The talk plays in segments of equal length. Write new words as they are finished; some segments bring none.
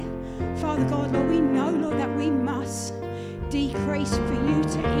Father God, Lord, we know, Lord, that we must decrease for you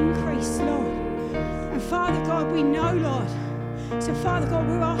to increase, Lord. And Father God, we know, Lord. So Father God,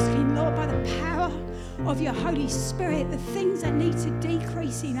 we're asking, Lord, by the power of your Holy Spirit, the things that need to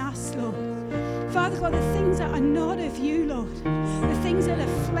decrease in us, Lord. Father God, the things that are not of you, Lord. The things that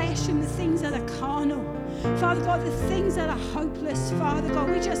are flesh and the things that are carnal. Father God, the things that are hopeless, Father God,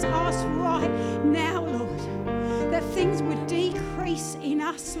 we just ask right now, Lord, that things would decrease in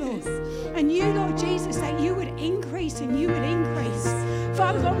us, Lord. And you, Lord Jesus, that you would increase and you would increase.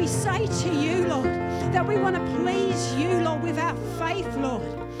 Father God, we say to you, Lord, that we want to please you, Lord, with our faith, Lord.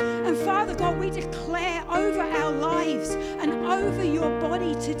 And Father God, we declare over our lives and over your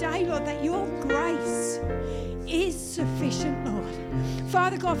body today, Lord, that your grace is sufficient, Lord.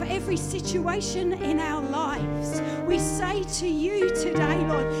 Father God, for every situation in our lives, we say to you today,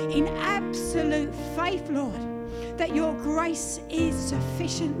 Lord, in absolute faith, Lord, that your grace is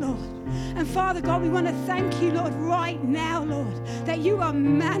sufficient, Lord. And Father God, we want to thank you, Lord, right now, Lord, that you are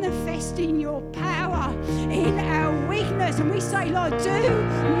manifesting your power in our weakness. And we say, Lord, do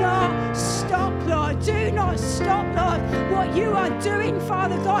not stop, Lord. Do not stop, Lord, what you are doing,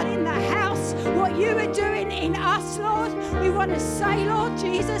 Father God, in the house, what you are doing in us, Lord. We want to say, Lord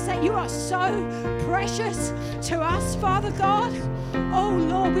Jesus, that you are so precious to us, Father God. Oh,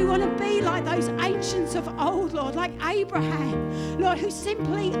 Lord, we want to be like those ancients of old, Lord, like Abraham, Lord, who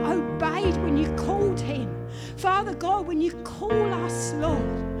simply obeyed when you called him. Father God, when you call us, Lord,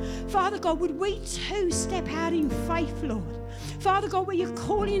 Father God, would we too step out in faith, Lord? Father God, where you're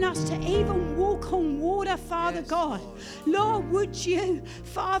calling us to even walk on water, Father God. Lord, would you,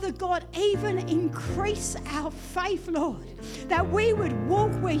 Father God, even increase our faith, Lord, that we would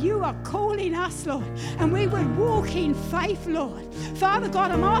walk where you are calling us, Lord, and we would walk in faith, Lord. Father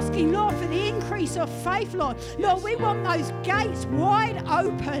God, I'm asking, Lord, for the increase of faith, Lord. Lord, we want those gates wide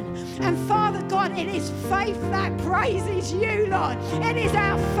open. And Father God, it is faith that praises you, Lord. It is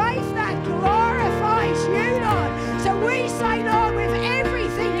our faith that glorifies you, Lord. So we say, Lord, with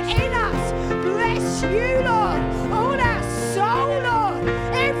everything in us, bless you, Lord. All our soul, Lord.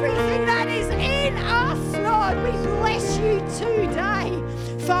 Everything that is in us, Lord, we bless you today,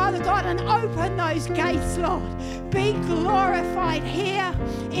 Father God, and open those gates, Lord. Be glorified here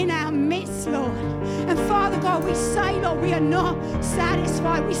in our midst, Lord. And Father God, we say, Lord, we are not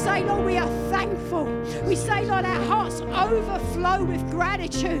satisfied. We say, Lord, we are thankful. We say, Lord, our hearts overflow with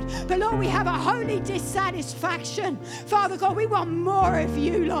gratitude. But Lord, we have a holy dissatisfaction. Father God, we want more of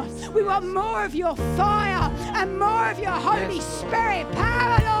you, Lord. We want more of your fire and more of your Holy Spirit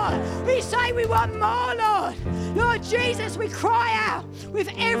power, Lord. We say we want more, Lord. Lord Jesus, we cry out with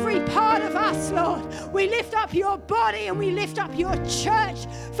every part of us, Lord. We lift up your body and we lift up your church,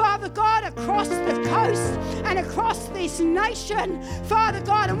 Father God, across the coast and across this nation, Father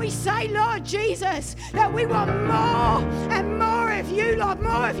God. And we say, Lord Jesus, that we want more and more of you, Lord,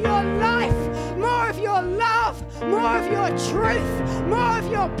 more of your life, more of your love, more of your truth, more of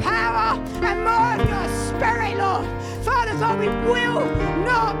your power and more of your spirit, Lord. Father God, we will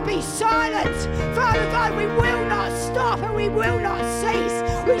not be silent. Father God, we will not stop and we will not cease.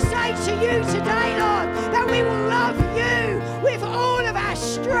 We say to you today, Lord, that we will love you with all of our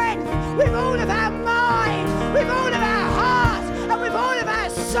strength, with all of our mind, with all of our heart, and with all of our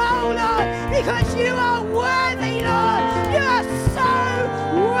soul, Lord, because you are worthy, Lord. You are so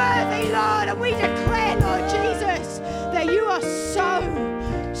worthy, Lord. And we declare, Lord Jesus, that you are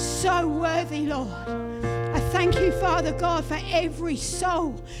so worthy, Lord. Thank you, Father God, for every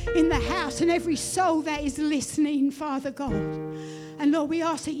soul in the house and every soul that is listening, Father God. And Lord, we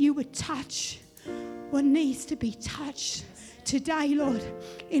ask that you would touch what needs to be touched today, Lord,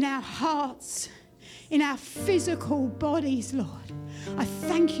 in our hearts, in our physical bodies, Lord. I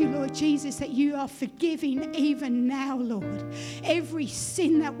thank you, Lord Jesus, that you are forgiving even now, Lord, every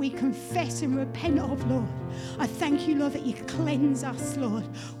sin that we confess and repent of, Lord. I thank you, Lord, that you cleanse us, Lord,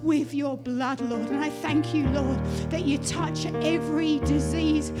 with your blood, Lord. And I thank you, Lord, that you touch every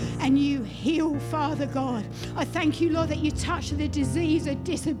disease and you heal, Father God. I thank you, Lord, that you touch the disease of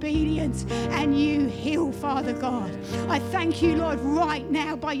disobedience and you heal, Father God. I thank you, Lord, right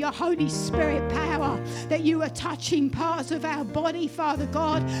now by your Holy Spirit power that you are touching parts of our body, Father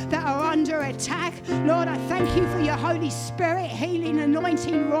God, that are under attack. Lord, I thank you for your Holy Spirit healing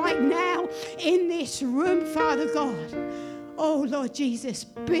anointing right now in this room, Father God. Oh, Lord Jesus,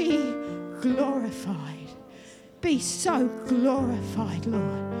 be glorified. Be so glorified,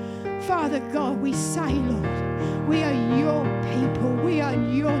 Lord. Father God, we say, Lord, we are your people. We are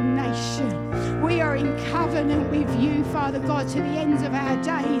your nation. We are in covenant with you, Father God, to the ends of our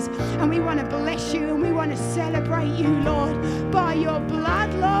days. And we want to bless you and we want to celebrate you, Lord, by your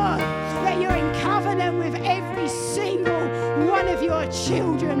blood, Lord.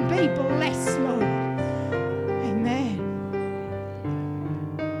 children be blessed, Lord. Amen.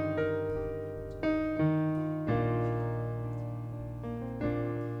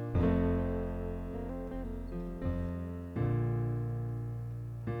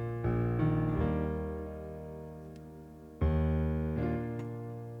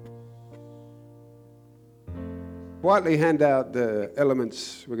 Quietly hand out the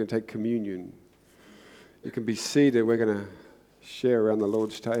elements. We're going to take communion. You can be seated. We're going to share around the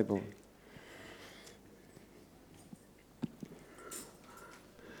Lord's table.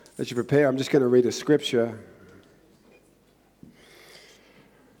 As you prepare, I'm just going to read a scripture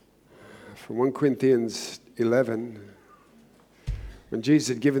from 1 Corinthians 11. When Jesus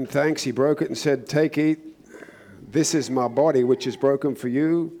had given thanks, he broke it and said, "Take, eat. This is my body, which is broken for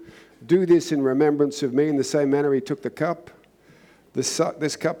you. Do this in remembrance of me." In the same manner, he took the cup.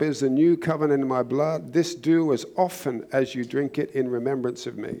 This cup is the new covenant in my blood. This do as often as you drink it in remembrance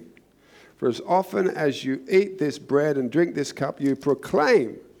of me. For as often as you eat this bread and drink this cup, you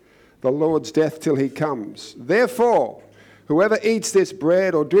proclaim the Lord's death till he comes. Therefore, whoever eats this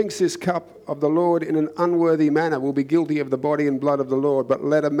bread or drinks this cup of the Lord in an unworthy manner will be guilty of the body and blood of the Lord. But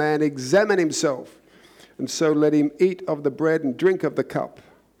let a man examine himself, and so let him eat of the bread and drink of the cup.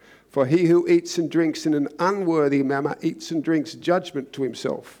 For he who eats and drinks in an unworthy manner eats and drinks judgment to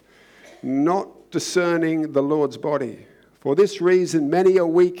himself, not discerning the Lord's body. For this reason many are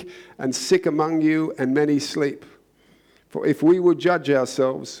weak and sick among you, and many sleep. For if we would judge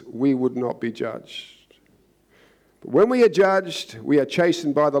ourselves, we would not be judged. But when we are judged, we are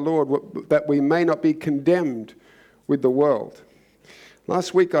chastened by the Lord, that we may not be condemned with the world.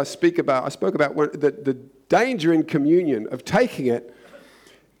 Last week I spoke about the danger in communion of taking it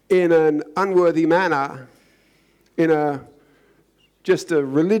in an unworthy manner, in just a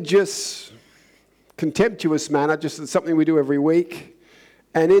religious, contemptuous manner, just something we do every week.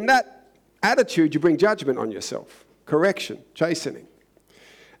 And in that attitude, you bring judgment on yourself, correction, chastening.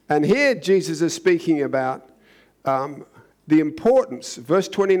 And here Jesus is speaking about the importance, verse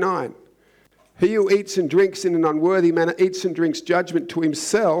 29, he who eats and drinks in an unworthy manner eats and drinks judgment to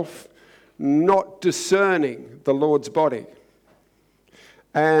himself, not discerning the Lord's body.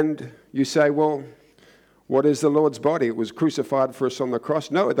 And you say, well, what is the Lord's body? It was crucified for us on the cross.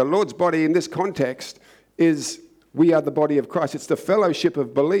 No, the Lord's body in this context is we are the body of Christ. It's the fellowship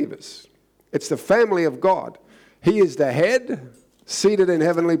of believers. It's the family of God. He is the head, seated in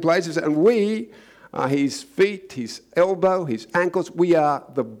heavenly places, and we are his feet, his elbow, his ankles. We are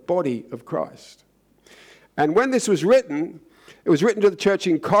the body of Christ. And when this was written, it was written to the church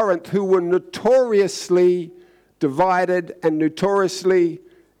in Corinth, who were notoriously divided and notoriously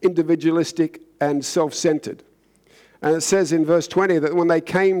individualistic and self-centered. And it says in verse 20 that when they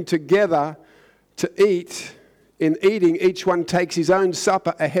came together to eat, in eating, each one takes his own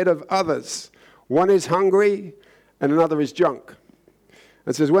supper ahead of others. One is hungry and another is drunk.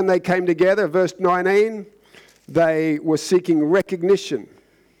 It says when they came together, verse 19, they were seeking recognition.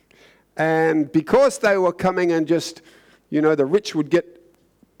 And because they were coming and just, the rich would get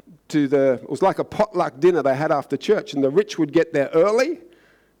it was like a potluck dinner they had after church, and the rich would get there early,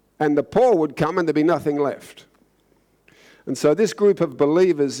 and the poor would come, and there'd be nothing left. And so this group of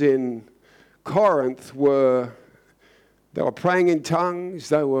believers in Corinth they were praying in tongues,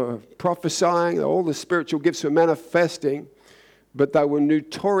 they were prophesying, all the spiritual gifts were manifesting, but they were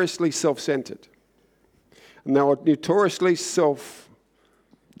notoriously self-centered. And they were notoriously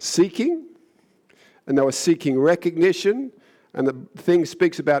self-seeking, and they were seeking recognition. And the thing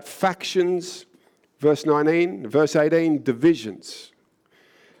speaks about factions, verse 19, verse 18, divisions.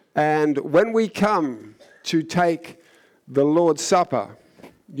 And when we come to take the Lord's Supper,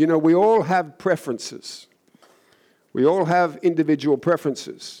 we all have preferences. We all have individual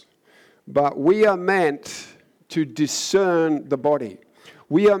preferences. But we are meant to discern the body.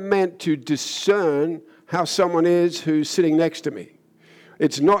 We are meant to discern how someone is who's sitting next to me.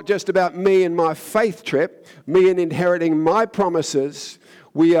 It's not just about me and my faith trip, me and inheriting my promises.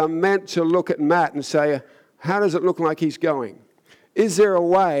 We are meant to look at Matt and say, how does it look like he's going? Is there a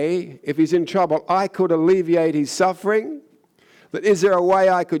way, if he's in trouble, I could alleviate his suffering? Is there a way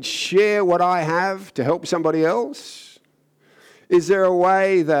I could share what I have to help somebody else? Is there a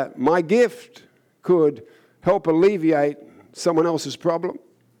way that my gift could help alleviate someone else's problem?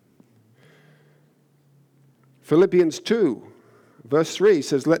 Philippians 2. Verse 3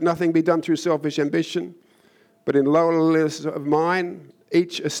 says, let nothing be done through selfish ambition, but in lowliness of mind,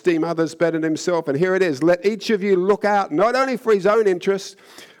 each esteem others better than himself. And here it is, let each of you look out not only for his own interests,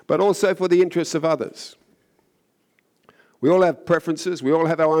 but also for the interests of others. We all have preferences, we all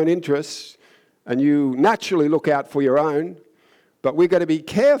have our own interests, and you naturally look out for your own. But we've got to be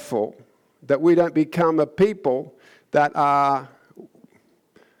careful that we don't become a people that are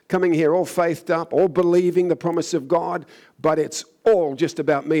coming here all faithed up, all believing the promise of God, but it's all just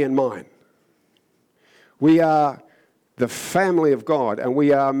about me and mine. We are the family of God, and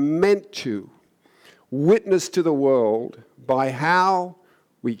we are meant to witness to the world by how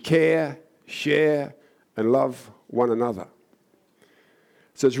we care, share, and love one another.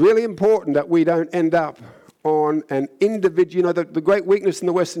 So it's really important that we don't end up on an individual. You know, the great weakness in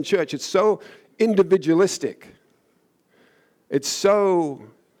the Western church, it's so individualistic. It's so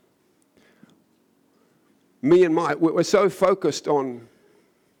me and my. We're so focused on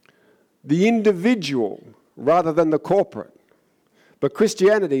the individual rather than the corporate. But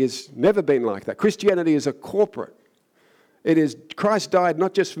Christianity has never been like that. Christianity is a corporate. It is, Christ died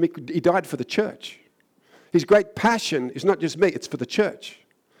not just for me, he died for the church. His great passion is not just me, it's for the church.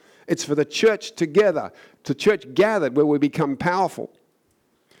 It's for the church together, the church gathered where we become powerful.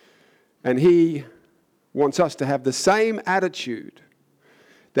 And he wants us to have the same attitude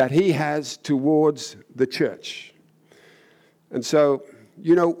that he has towards the church. And so,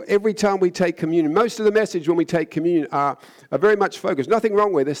 you know, every time we take communion, most of the message when we take communion are very much focused. Nothing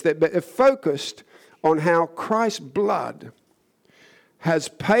wrong with this, but they're focused on how Christ's blood has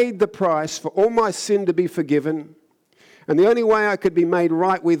paid the price for all my sin to be forgiven. And the only way I could be made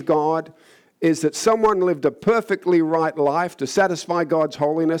right with God is that someone lived a perfectly right life to satisfy God's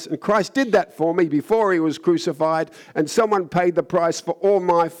holiness. And Christ did that for me before he was crucified. And someone paid the price for all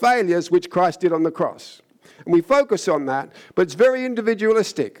my failures, which Christ did on the cross. And we focus on that, but it's very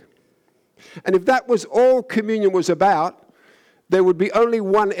individualistic. And if that was all communion was about, there would be only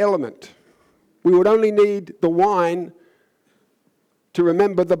one element. We would only need the wine to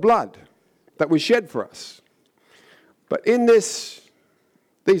remember the blood that was shed for us. But in these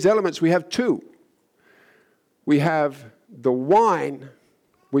elements, we have two. We have the wine,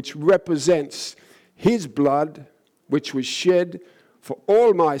 which represents his blood, which was shed for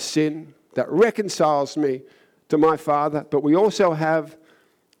all my sin, that reconciles me to my Father. But we also have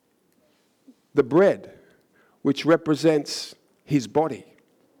the bread, which represents his body.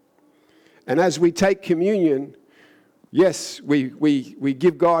 And as we take communion, yes, we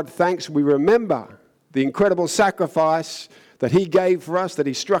give God thanks. We remember the incredible sacrifice that he gave for us, that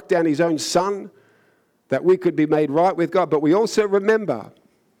he struck down his own son, that we could be made right with God. But we also remember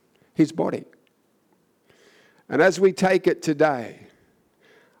his body. And as we take it today,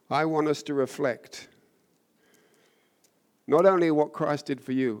 I want us to reflect not only what Christ did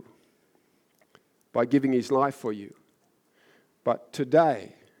for you by giving his life for you, but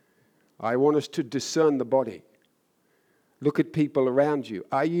today I want us to discern the body. Look at people around you.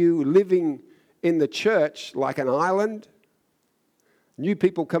 Are you living in the church like an island? New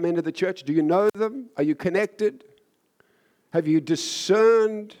people come into the church. Do you know them? Are you connected? Have you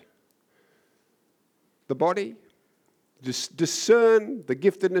discerned the body? Discern the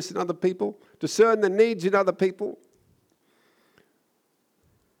giftedness in other people? Discern the needs in other people?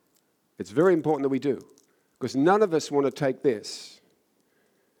 It's very important that we do, because none of us want to take this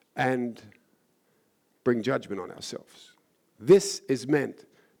and bring judgment on ourselves. This is meant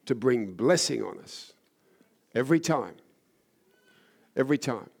to bring blessing on us every time. Every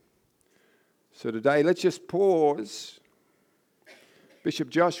time. So today, let's just pause. Bishop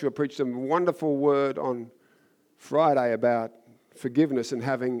Joshua preached a wonderful word on Friday about forgiveness and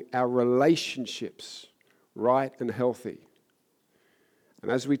having our relationships right and healthy.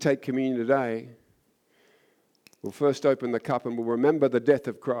 And as we take communion today, we'll first open the cup and we'll remember the death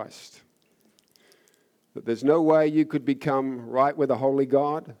of Christ. That there's no way you could become right with a holy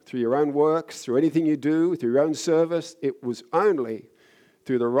God through your own works, through anything you do, through your own service. It was only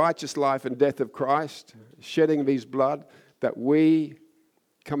through the righteous life and death of Christ, shedding of his blood, that we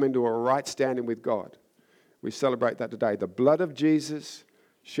come into a right standing with God. We celebrate that today. The blood of Jesus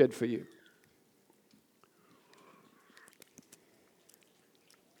shed for you.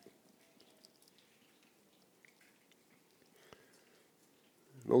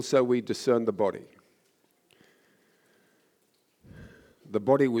 And also we discern the body. The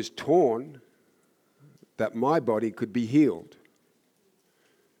body was torn that my body could be healed.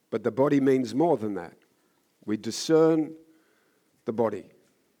 But the body means more than that. We discern the body.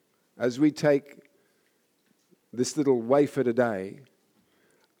 As we take this little wafer today,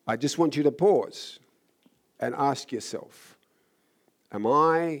 I just want you to pause and ask yourself, am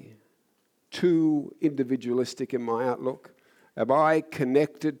I too individualistic in my outlook? Am I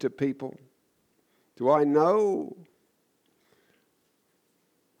connected to people? Do I know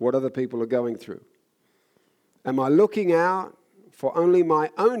what other people are going through? Am I looking out for only my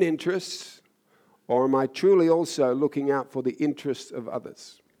own interests, Or am I truly also looking out for the interests of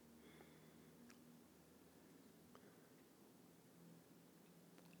others?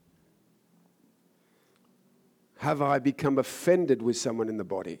 Have I become offended with someone in the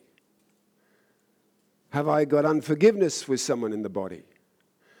body? Have I got unforgiveness with someone in the body?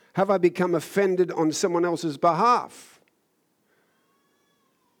 Have I become offended on someone else's behalf?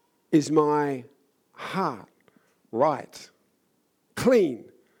 Is my heart right, clean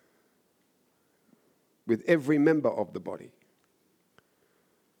with every member of the body,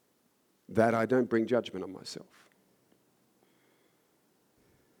 that I don't bring judgment on myself?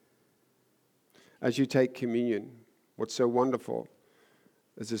 As you take communion, what's so wonderful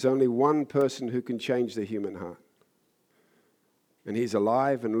is there's only one person who can change the human heart. And he's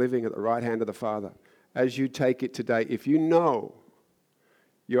alive and living at the right hand of the Father. As you take it today, if you know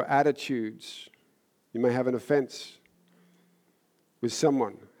your attitudes, you may have an offense with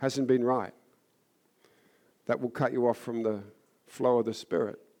someone, hasn't been right, that will cut you off from the flow of the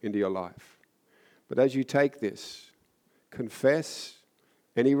Spirit into your life. But as you take this, confess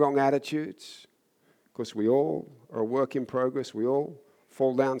any wrong attitudes, because we all are a work in progress, we all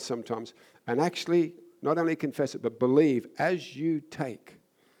fall down sometimes, and actually not only confess it, but believe as you take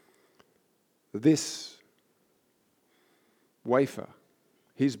this wafer,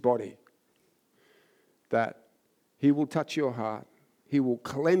 his body, that he will touch your heart, he will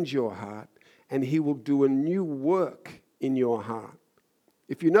cleanse your heart, and he will do a new work in your heart.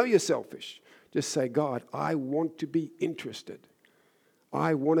 If you know you're selfish, just say, God, I want to be interested.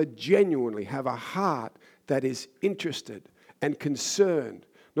 I want to genuinely have a heart that is interested and concerned,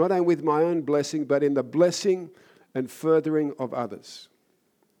 not only with my own blessing, but in the blessing and furthering of others.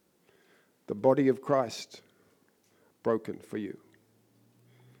 The body of Christ broken for you.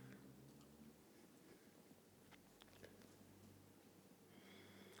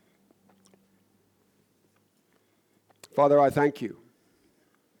 Father, I thank you.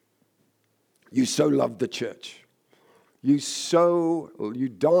 You so loved the church. You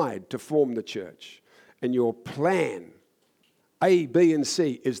died to form the church. And your plan, A, B, and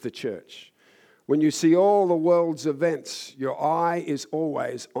C, is the church. When you see all the world's events, your eye is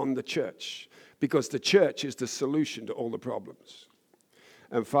always on the church, because the church is the solution to all the problems.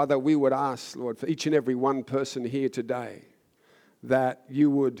 And Father, we would ask, Lord, for each and every one person here today, that you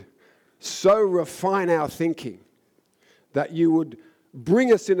would so refine our thinking, that you would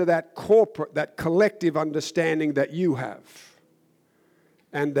bring us into that corporate, that collective understanding that you have,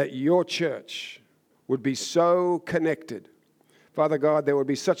 and that your church would be so connected. Father God, there would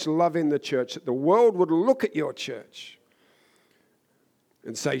be such love in the church that the world would look at your church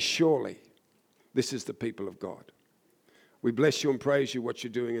and say, surely this is the people of God. We bless you and praise you what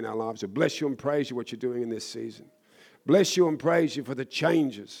you're doing in our lives. We bless you and praise you what you're doing in this season. Bless you and praise you for the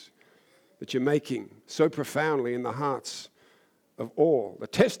changes that you're making so profoundly in the hearts of all, the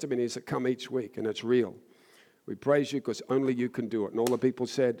testimonies that come each week, and it's real. We praise you because only you can do it. And all the people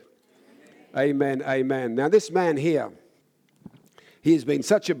said, amen, amen. Now this man here, he has been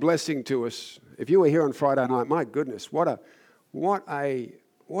such a blessing to us. If you were here on Friday night, my goodness, what an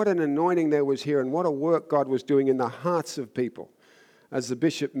anointing there was here, and what a work God was doing in the hearts of people. As the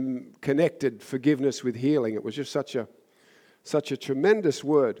bishop connected forgiveness with healing, it was just such a tremendous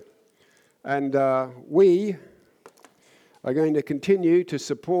word. And we are going to continue to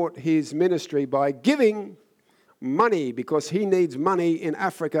support his ministry by giving money, because he needs money in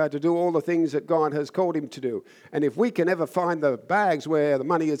Africa to do all the things that God has called him to do. And if we can ever find the bags where the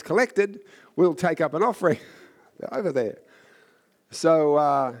money is collected, we'll take up an offering over there.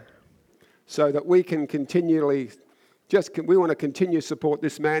 So that we can continually, we want to continue to support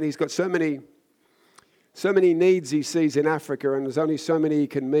this man. He's got so many needs he sees in Africa, and there's only so many he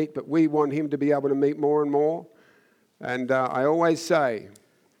can meet, but we want him to be able to meet more and more. And I always say,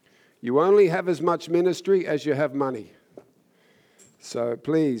 you only have as much ministry as you have money. So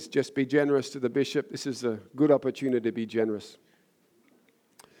please, just be generous to the bishop. This is a good opportunity to be generous.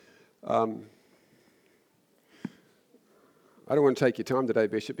 I don't want to take your time today,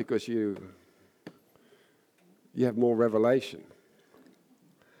 Bishop, because you have more revelation.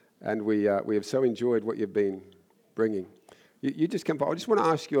 And we have so enjoyed what you've been bringing. You just come forward. I just want to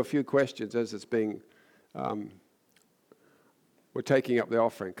ask you a few questions as it's being... we're taking up the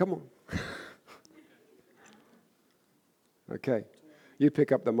offering. Come on. Okay. You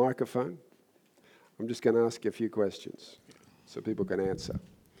pick up the microphone. I'm just going to ask you a few questions so people can answer.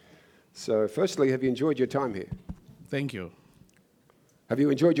 So firstly, have you enjoyed your time here? Thank you. Have you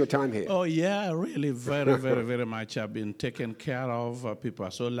enjoyed your time here? Oh, yeah, really, very, very, very much. I've been taken care of. People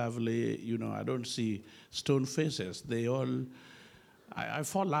are so lovely. You know, I don't see stone faces. They all I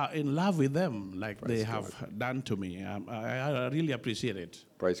fall in love with them like Praise they have done to me. I really appreciate it.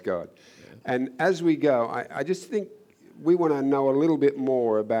 Praise God. And as we go, I just think we want to know a little bit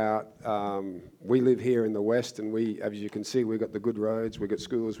more about, we live here in the West, and as you can see, we've got the good roads, we've got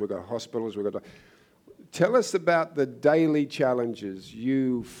schools, we've got hospitals, Tell us about the daily challenges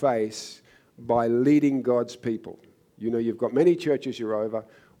you face by leading God's people. You know, you've got many churches you're over.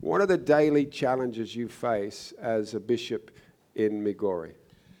 What are the daily challenges you face as a bishop in Migori?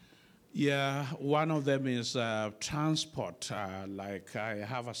 Yeah, one of them is transport. Like I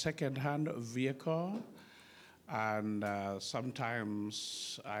have a second-hand vehicle, and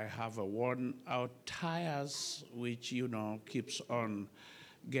sometimes I have a worn-out tires, which, you know, keeps on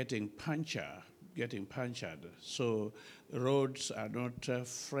getting punctured. So roads are not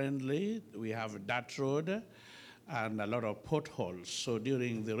friendly. We have a dirt road and a lot of potholes. So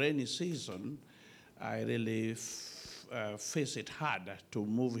during the rainy season, I really face it hard to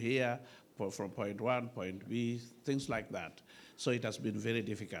move here from point one, point B, things like that. So it has been very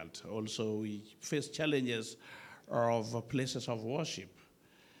difficult. Also, we face challenges of places of worship.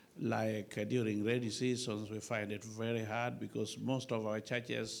 Like during rainy seasons, we find it very hard because most of our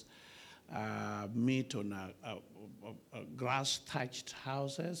churches meet on grass-thatched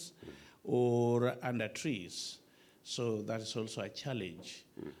houses or under trees. So that is also a challenge.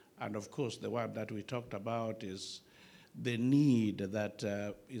 And of course, the one that we talked about is the need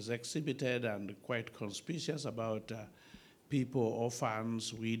that is exhibited and quite conspicuous about people,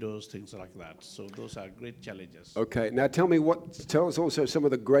 orphans, widows, things like that. So those are great challenges. Okay, now tell us also some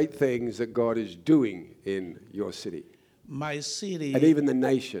of the great things that God is doing in your city. My city. And even the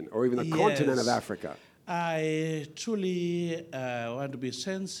nation, or even the continent of Africa. I truly want to be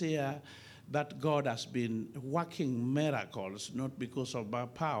sincere that God has been working miracles, not because of my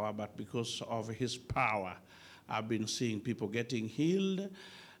power, but because of his power. I've been seeing people getting healed,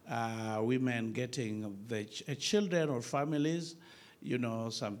 women getting the children or families, you know,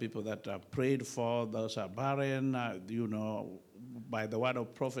 some people that are prayed for, those are barren, you know, by the word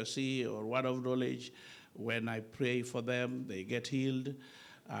of prophecy or word of knowledge. When I pray for them, they get healed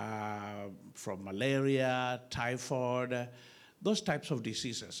from malaria, typhoid, those types of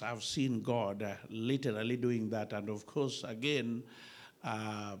diseases. I've seen God literally doing that. And of course, again,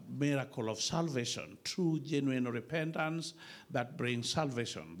 miracle of salvation, true, genuine repentance that brings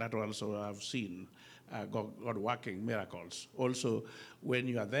salvation. That also I've seen God working miracles. Also, when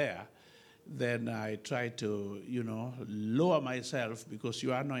you are there, then I try to, you know, lower myself because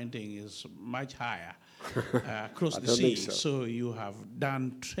your anointing is much higher across the sea. So you have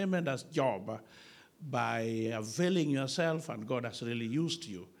done tremendous job by availing yourself, and God has really used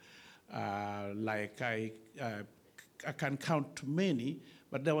you. Like I can count many,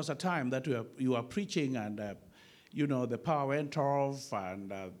 but there was a time that you were preaching, and you know, the power went off,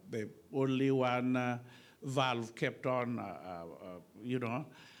 and the only one valve kept on, you know,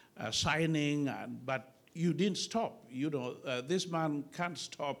 shining, but you didn't stop. You know, this man can't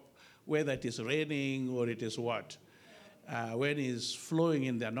stop whether it is raining or it is what. When he's flowing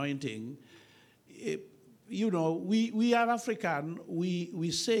in the anointing, you know, we are African.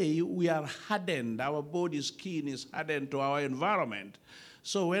 We say we are hardened. Our body skin is hardened to our environment.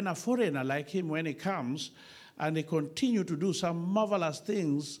 So when a foreigner like him, when he comes and he continue to do some marvelous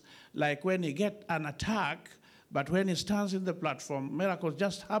things, like when he get an attack, but when he stands in the platform, miracles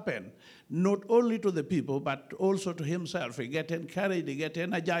just happen, not only to the people, but also to himself. He get encouraged, he get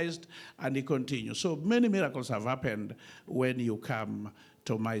energized, and he continues. So many miracles have happened when you come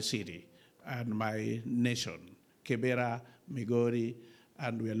to my city and my nation, Kibera, Migori,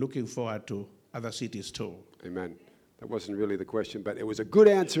 and we are looking forward to other cities too. Amen. That wasn't really the question, but it was a good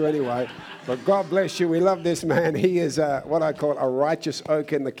answer anyway. But God bless you. We love this man. He is what I call a righteous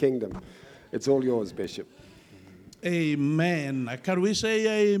oak in the kingdom. It's all yours, Bishop. Amen. Can we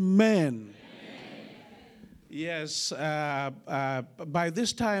say amen? Yes. By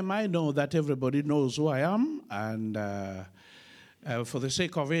this time, I know that everybody knows who I am. And for the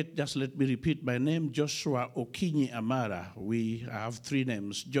sake of it, just let me repeat my name, Joshua Okinyi Amara. We have three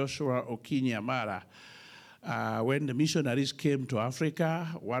names, Joshua Okinyi Amara. When the missionaries came to Africa,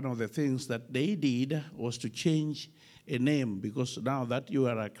 one of the things that they did was to change a name, because now that you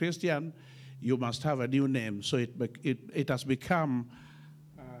are a Christian, you must have a new name. So it has become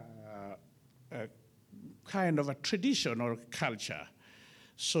a kind of a tradition or culture.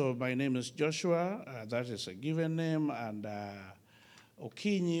 So my name is Joshua, that is a given name, and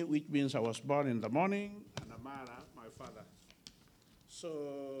Okinyi, which means I was born in the morning, and Amara, my father.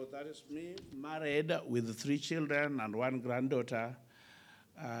 So that is me, married with 3 children and 1 granddaughter,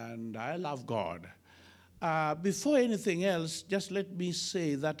 and I love God. Before anything else, just let me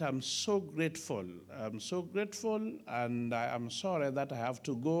say that I'm so grateful. I'm so grateful, and I am sorry that I have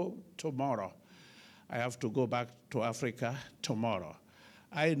to go tomorrow. I have to go back to Africa tomorrow.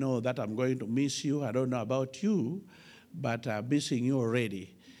 I know that I'm going to miss you. I don't know about you, but I'm missing you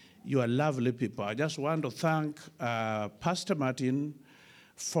already. You are lovely people. I just want to thank Pastor Martin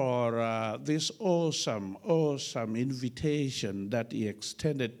for this awesome invitation that he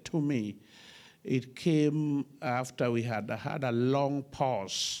extended to me. It came after we had had a long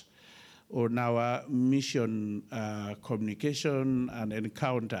pause on our mission communication and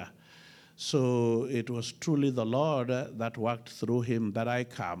encounter. So it was truly the Lord that worked through him that I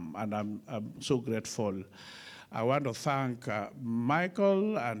come, and I'm so grateful. I want to thank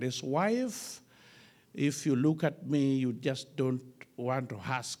Michael and his wife. If you look at me, you just don't want to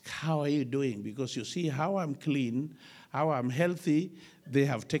ask, how are you doing? Because you see how I'm clean, how I'm healthy. They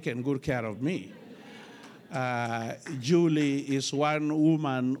have taken good care of me. Julie is one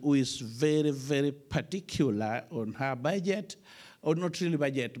woman who is very, very particular on her budget, or not really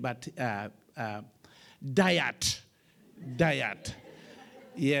budget, but diet.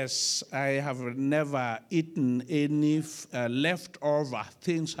 Yes, I have never eaten any leftover.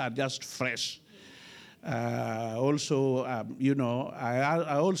 Things are just fresh. Also,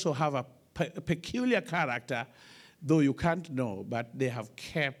 I also have a peculiar character, though you can't know, but they have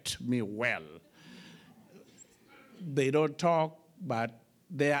kept me well. They don't talk, but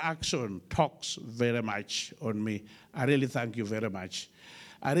their action talks very much on me. I really thank you very much.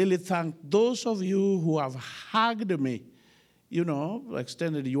 I really thank those of you who have hugged me. You know,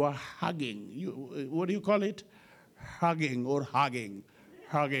 extended, you are hugging. What do you call it? Hugging or hugging.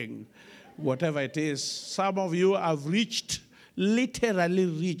 Whatever it is. Some of you have literally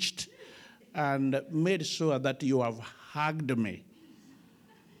reached, and made sure that you have hugged me.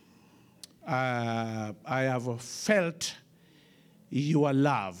 I have felt your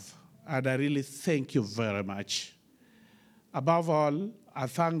love, and I really thank you very much. Above all, I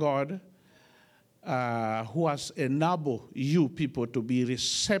thank God who has enabled you people to be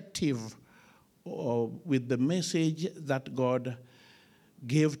receptive with the message that God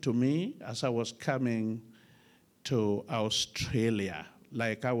gave to me as I was coming to Australia.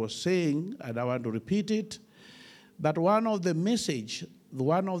 Like I was saying, and I want to repeat it, that one of the message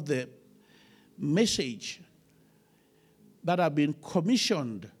that I've been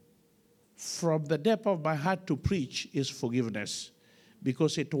commissioned from the depth of my heart to preach is forgiveness,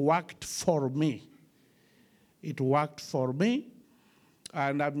 because it worked for me. It worked for me,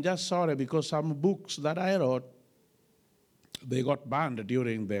 and I'm just sorry because some books that I wrote, they got banned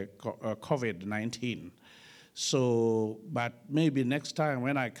during the COVID-19. So, but maybe next time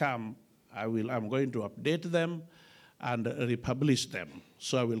when I come, I'm going to update them and republish them.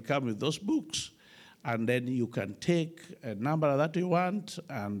 So I will come with those books, and then you can take a number that you want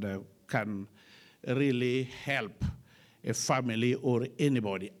and can really help a family or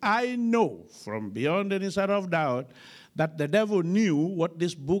anybody. I know from beyond any sort of doubt that the devil knew what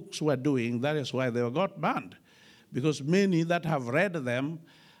these books were doing. That is why they got banned. Because many that have read them,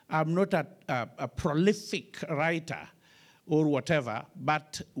 I'm not a prolific writer or whatever,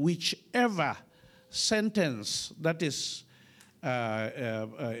 but whichever sentence that is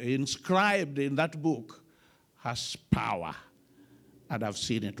inscribed in that book has power, and I've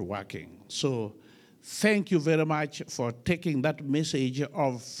seen it working. So thank you very much for taking that message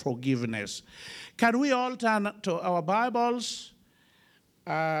of forgiveness. Can we all turn to our Bibles?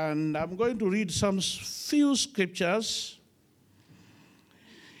 And I'm going to read some few scriptures.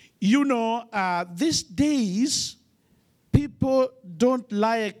 You know, these days, people don't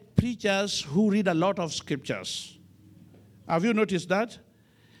like preachers who read a lot of scriptures. Have you noticed that?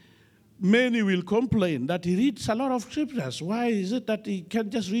 Many will complain that he reads a lot of scriptures. Why is it that he can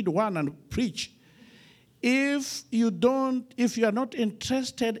just read one and preach? If you are not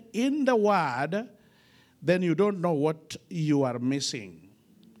interested in the word, then you don't know what you are missing.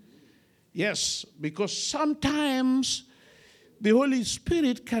 Yes, because sometimes the Holy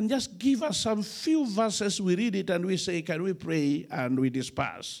Spirit can just give us some few verses, we read it and we say, can we pray, and we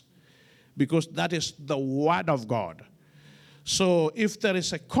disperse. Because that is the word of God. So if there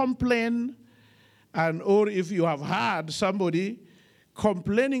is a complaint, or if you have heard somebody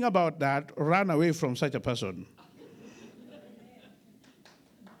complaining about that, run away from such a person.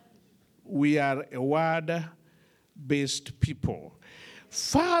 We are a word-based people.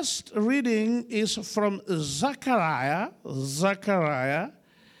 First reading is from Zechariah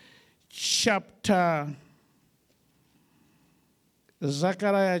chapter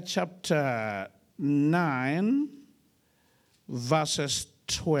 9, verses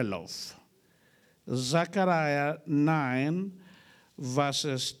 12. Zechariah 9,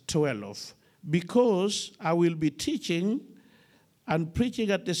 verses 12. Because I will be teaching and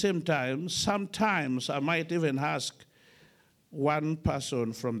preaching at the same time, sometimes I might even ask one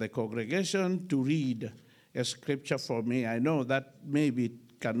person from the congregation to read a scripture for me. I know that maybe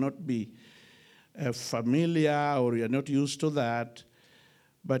it cannot be familiar or you're not used to that,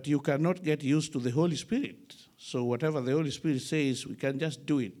 but you cannot get used to the Holy Spirit. So whatever the Holy Spirit says, we can just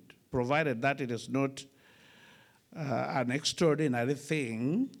do it, provided that it is not an extraordinary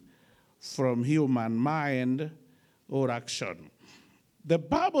thing from human mind or action. The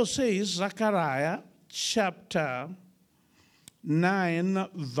Bible says, Zechariah chapter 9,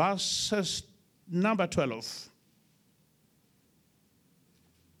 verses number 12.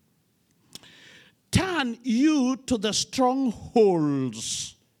 Turn you to the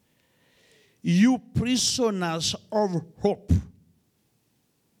strongholds, you prisoners of hope.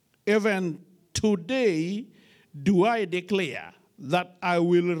 Even today do I declare that I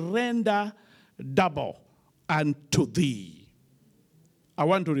will render double unto thee. I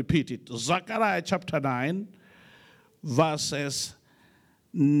want to repeat it. Zechariah chapter 9, verses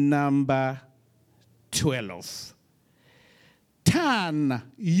number 12. Turn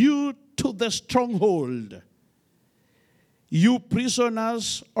you to the stronghold, you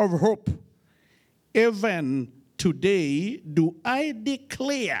prisoners of hope. Even today do I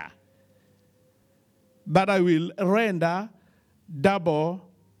declare that I will render double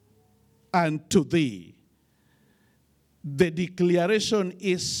unto thee. The declaration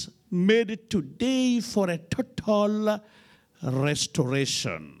is made today for a total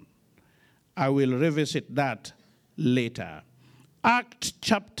restoration. I will revisit that later. Acts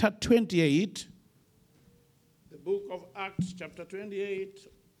chapter 28, the book of Acts chapter 28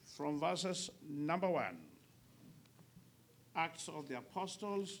 from verses number 1. Acts of the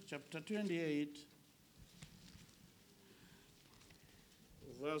Apostles chapter 28,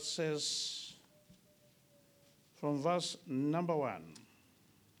 from verse number 1.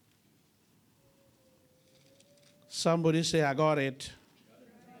 Somebody say, I got it.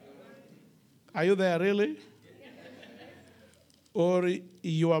 Are you there really? Or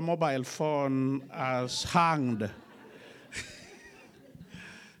your mobile phone has hanged?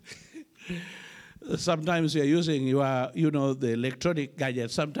 Sometimes you're using the electronic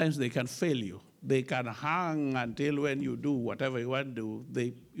gadgets. Sometimes they can fail you. They can hang until when you do whatever you want to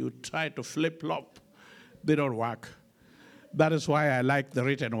do, you try to flip-flop. They don't work. That is why I like the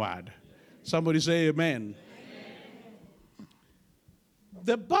written word. Somebody say amen.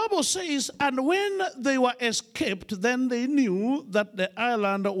 The Bible says, and when they were escaped, then they knew that the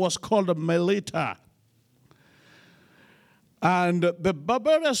island was called Melita. And the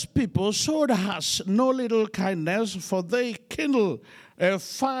barbarous people showed us no little kindness, for they kindled a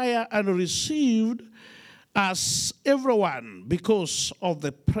fire and received us everyone because of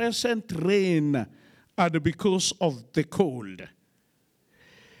the present rain and because of the cold.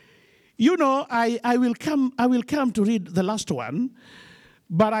 You know, I will come to read the last one.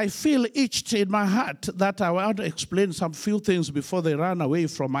 But I feel itched in my heart that I want to explain some few things before they run away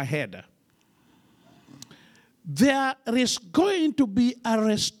from my head. There is going to be a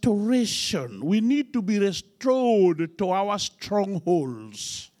restoration. We need to be restored to our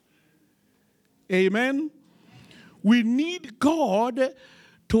strongholds. Amen? We need God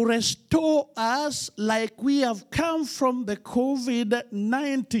to restore us like we have come from the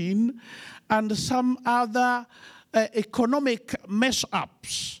COVID-19 and some other economic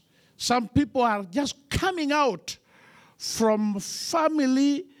mess-ups. Some people are just coming out from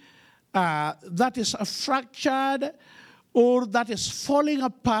family that is fractured or that is falling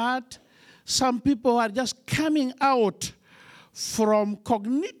apart. Some people are just coming out from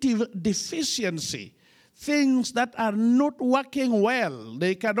cognitive deficiency, things that are not working well.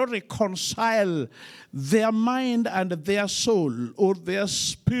 They cannot reconcile their mind and their soul or their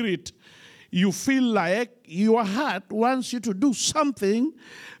spirit. You feel like your heart wants you to do something,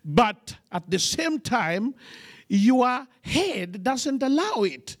 but at the same time, your head doesn't allow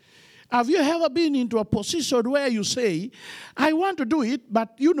it. Have you ever been into a position where you say, I want to do it,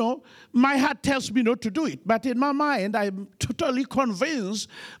 but my heart tells me not to do it. But in my mind, I'm totally convinced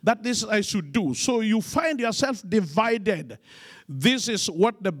that this I should do. So you find yourself divided. This is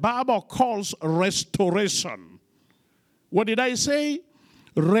what the Bible calls restoration. What did I say?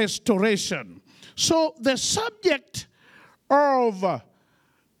 Restoration. So the subject of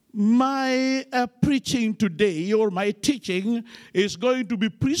my preaching today, or my teaching, is going to be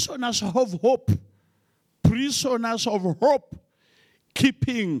prisoners of hope. Prisoners of hope,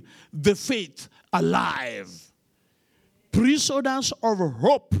 keeping the faith alive. Prisoners of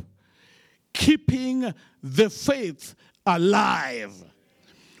hope, keeping the faith alive.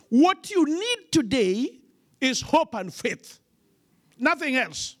 What you need today is hope and faith. Nothing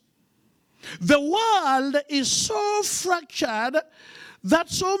else. The world is so fractured that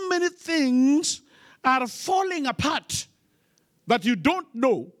so many things are falling apart that you don't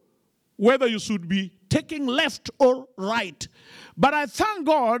know whether you should be taking left or right. But I thank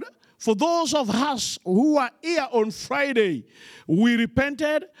God for those of us who are here on Friday. We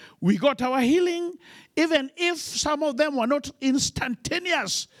repented, we got our healing, even if some of them were not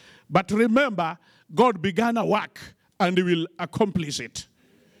instantaneous. But remember, God began a work and He will accomplish it.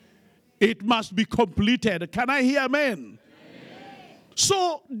 It must be completed. Can I hear amen?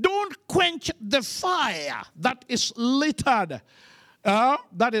 So don't quench the fire that is littered.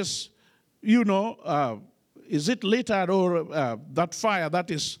 That is, is it littered or that fire that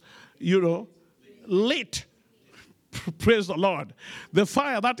is, lit? Praise the Lord. The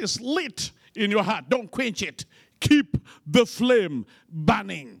fire that is lit in your heart, don't quench it. Keep the flame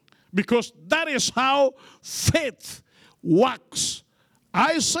burning, because that is how faith works.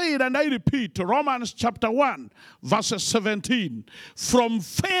 I say it and I repeat, Romans chapter 1, verses 17. From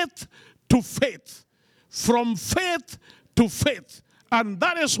faith to faith. From faith to faith. And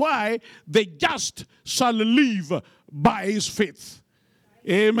that is why the just shall live by his faith.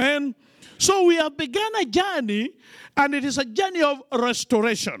 Amen. So we have begun a journey, and it is a journey of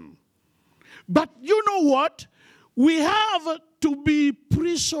restoration. But you know what? We have to be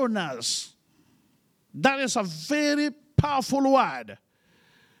prisoners. That is a very powerful word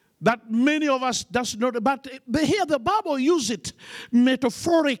that many of us does not. But here the Bible uses it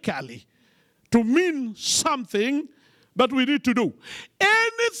metaphorically to mean something that we need to do.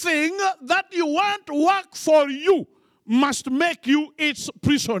 Anything that you want to work for you must make you its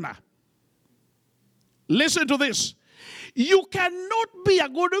prisoner. Listen to this. You cannot be a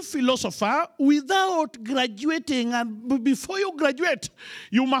good philosopher without graduating, and before you graduate,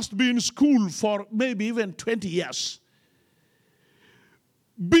 you must be in school for maybe even 20 years.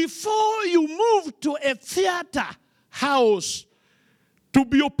 Before you move to a theater house to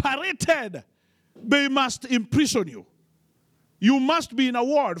be operated, they must imprison you. You must be in a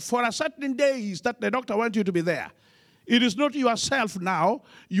ward for a certain days that the doctor wants you to be there. It is not yourself now.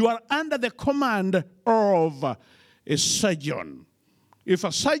 You are under the command of a surgeon. If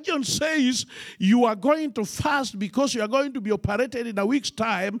a surgeon says you are going to fast because you are going to be operated in a week's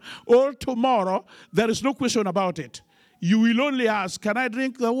time or tomorrow, there is no question about it. You will only ask, can I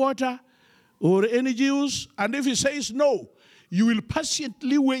drink the water or any juice? And if he says no, you will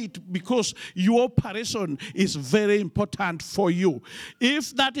patiently wait, because your operation is very important for you.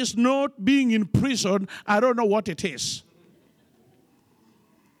 If that is not being in prison, I don't know what it is.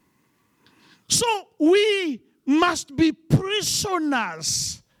 So we must be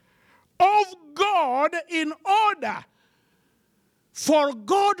prisoners of God in order for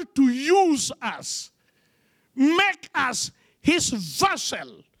God to use us, make us his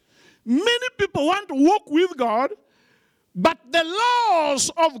vessel. Many people want to walk with God, but the laws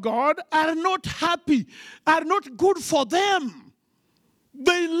of God are not happy, are not good for them.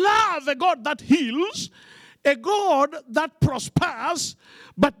 They love a God that heals, a God that prospers,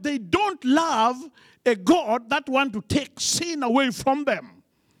 but they don't love a God that wants to take sin away from them,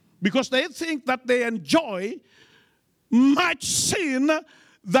 because they think that they enjoy much sin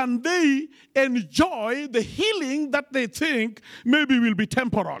than they enjoy the healing that they think maybe will be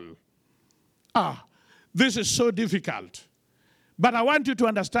temporal. This is so difficult. But I want you to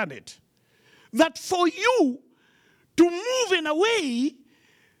understand it. That for you to move in a way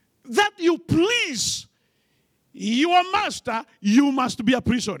that you please your master, you must be a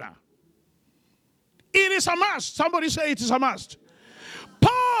prisoner. It is a must. Somebody say it is a must.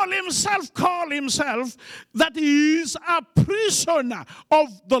 Paul himself called himself that he is a prisoner of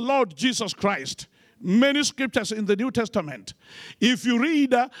the Lord Jesus Christ. Many scriptures in the New Testament. If you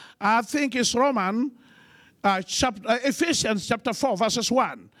read, I think it's Ephesians chapter 4, verses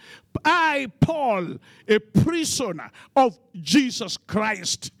 1. I, Paul, a prisoner of Jesus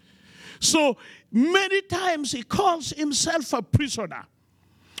Christ. So many times he calls himself a prisoner.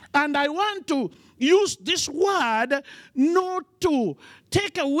 And I want to use this word not to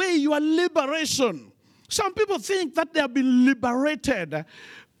take away your liberation. Some people think that they have been liberated,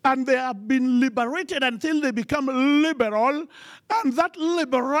 and they have been liberated until they become liberal, and that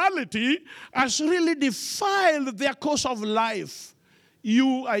liberality has really defiled their course of life.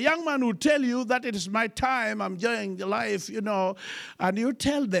 A young man will tell you that it is my time, I'm enjoying life, and you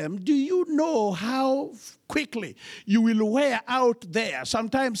tell them, do you know how quickly you will wear out there?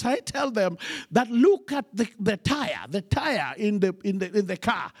 Sometimes I tell them that look at the tire in the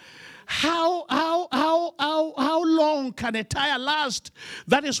car. How long can a tire last?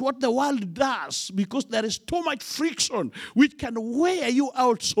 That is what the world does, because there is too much friction which can wear you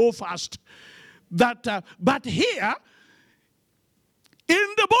out so fast. But here, in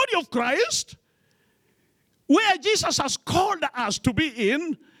the body of Christ, where Jesus has called us to be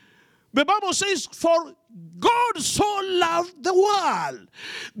in, the Bible says, for God so loved the world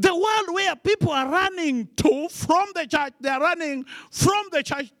where people are running to from the church, they are running from the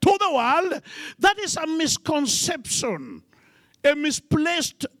church to the world. That is a misconception, a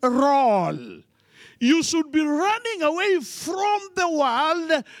misplaced role. You should be running away from the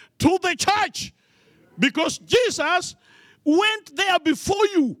world to the church, because Jesus went there before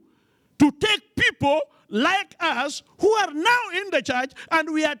you to take people like us who are now in the church,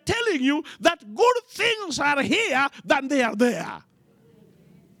 and we are telling you that good things are here than they are there.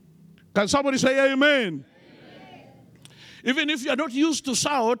 Can somebody say amen? Even if you are not used to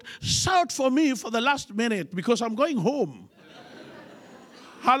shout for me for the last minute, because I'm going home.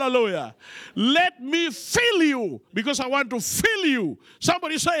 Hallelujah. Let me feel you, because I want to feel you.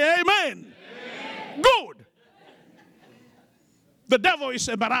 Somebody say amen. Good. The devil is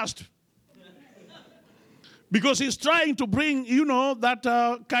embarrassed, because he's trying to bring,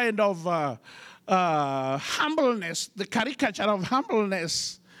 that kind of humbleness, the caricature of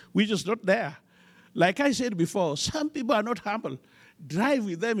humbleness, which is not there. Like I said before, some people are not humble. Drive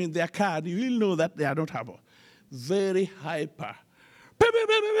with them in their car, and you will know that they are not humble. Very hyper. Look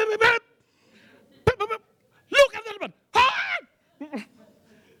at that man.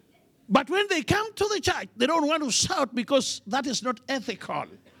 But when they come to the church, they don't want to shout, because that is not ethical.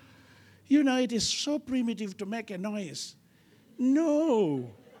 It is so primitive to make a noise.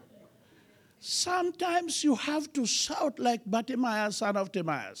 No. Sometimes you have to shout like Bartimaeus, son of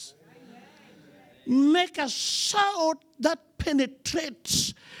Timaeus. Make a shout that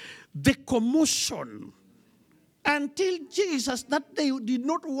penetrates the commotion, until Jesus, that they did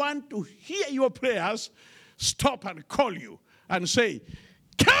not want to hear your prayers, stop and call you and say,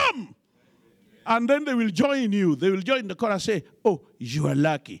 come! And then they will join you. They will join the chorus and say, oh, you are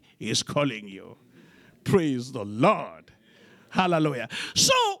lucky. He is calling you. Praise the Lord. Hallelujah.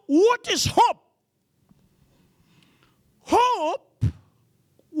 So, what is hope? Hope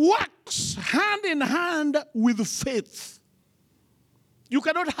works hand in hand with faith. You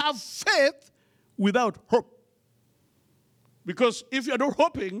cannot have faith without hope. Because if you're not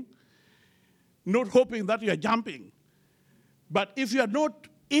hoping that you're jumping, but if you're not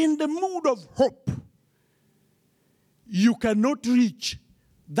in the mood of hope, you cannot reach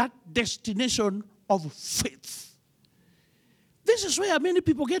that destination of faith. This is where many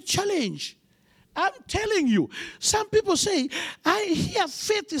people get challenged. I'm telling you, some people say, I hear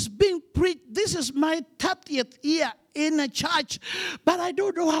faith is being preached. This is my 30th year in a church, but I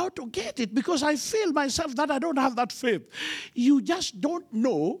don't know how to get it, because I feel myself that I don't have that faith. You just don't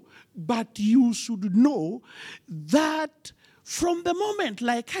know, but you should know that from the moment,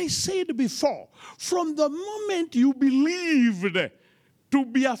 like I said before, from the moment you believed to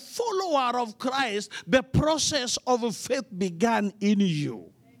be a follower of Christ, the process of faith began in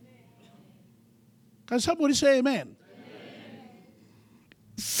you. Can somebody say amen?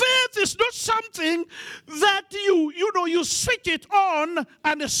 Faith is not something that you switch it on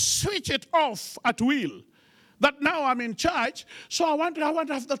and switch it off at will. That now I'm in church, so I want to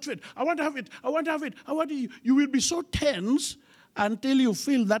have that faith. I want to have it. You will be so tense until you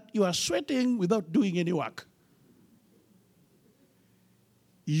feel that you are sweating without doing any work.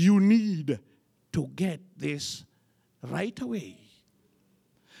 You need to get this right away.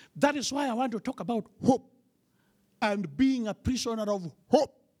 That is why I want to talk about hope and being a prisoner of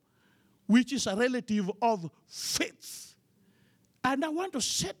hope, which is a relative of faith. And I want to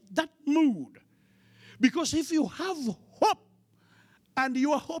set that mood, because if you have hope and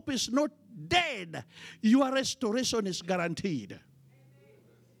your hope is not dead, your restoration is guaranteed.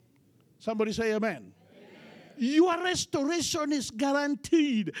 Somebody say amen. Your restoration is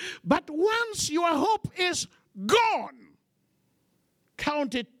guaranteed. But once your hope is gone,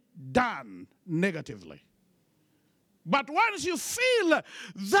 count it done negatively. But once you feel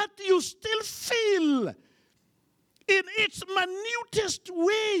that you still feel in its minutest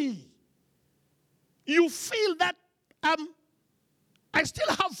way, you feel that I still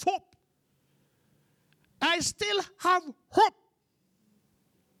have hope. I still have hope.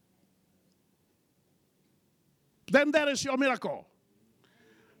 Then there is your miracle.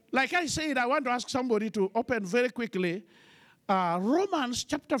 Like I said, I want to ask somebody to open very quickly Romans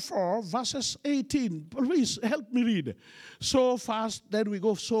chapter 4, verses 18. Please help me read. So fast, then we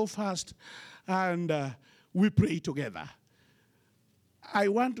go so fast, and we pray together. I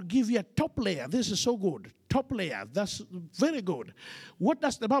want to give you a top layer. This is so good. Top layer. That's very good. What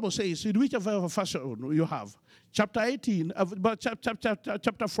does the Bible say? In whichever version you have. Chapter 18,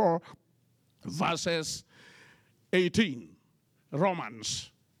 chapter 4, verses 18.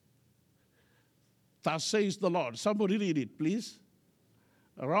 Romans. Thus says the Lord. Somebody read it, please.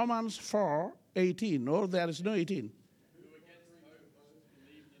 Romans 4, 18. Or there is no 18.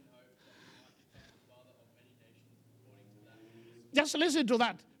 Just listen to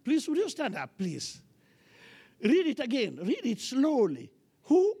that. Please, would you stand up, please? Read it again. Read it slowly.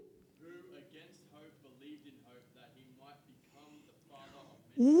 Who against hope believed in hope that he might become the father of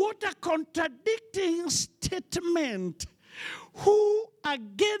many. What a contradicting statement. Who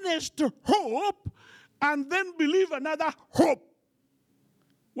against hope and then believe another hope.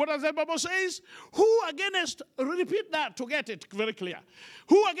 What does the Bible say? Who against, repeat that to get it very clear.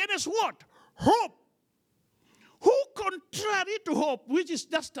 Who against what? Hope. Who contrary to hope, which is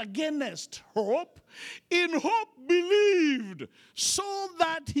just against hope, in hope believed, so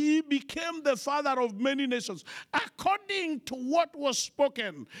that he became the father of many nations, according to what was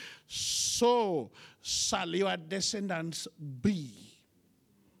spoken, so shall your descendants be.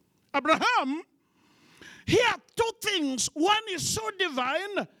 Abraham, here two things. One is so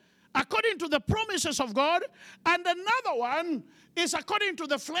divine, according to the promises of God, and another one is according to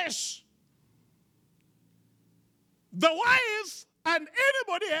the flesh. The wife and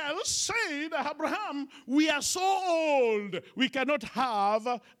anybody else said, Abraham, we are so old, we cannot have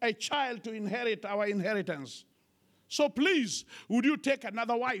a child to inherit our inheritance. So please, would you take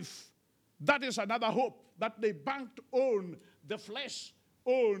another wife? That is another hope, that they banked on the flesh,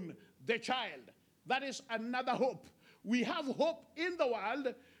 on the child. That is another hope. We have hope in the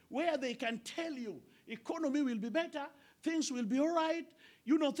world where they can tell you economy will be better, things will be all right,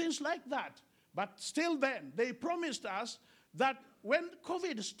 things like that. But still then, they promised us that when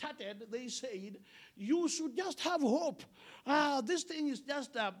COVID started, they said, you should just have hope. This thing is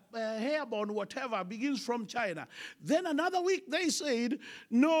just a airborne whatever, begins from China. Then another week they said,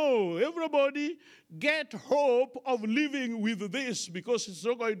 no, everybody get hope of living with this because it's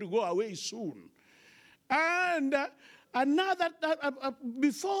not going to go away soon. And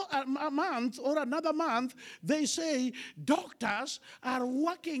before a month or another month, they say doctors are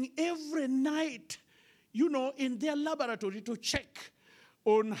working every night, in their laboratory to check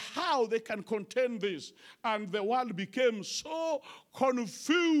on how they can contain this. And the world became so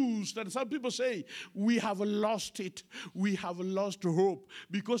confused. And some people say, we have lost it. We have lost hope.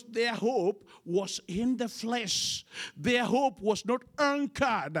 Because their hope was in the flesh. Their hope was not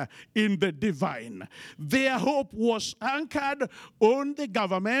anchored in the divine. Their hope was anchored on the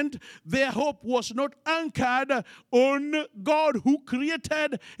government. Their hope was not anchored on God who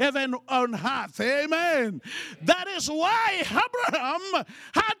created heaven on earth. Amen. That is why Abraham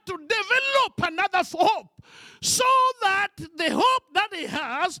had to develop another hope, so that the hope that he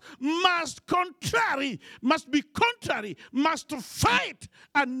has must fight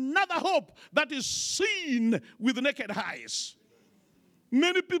another hope that is seen with naked eyes.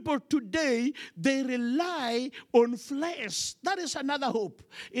 Many people today, they rely on flesh. That is another hope.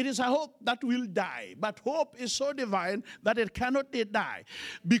 It is a hope that will die. But hope is so divine that it cannot die.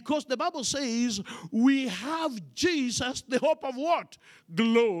 Because the Bible says we have Jesus, the hope of what?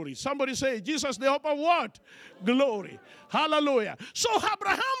 Glory. Somebody say, Jesus, the hope of what? Glory. Hallelujah. So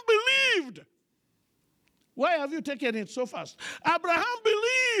Abraham believed. Why have you taken it so fast? Abraham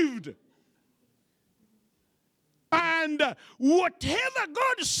believed. And whatever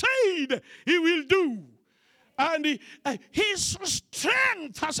God said, he will do. And his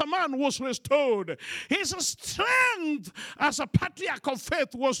strength as a man was restored. His strength as a patriarch of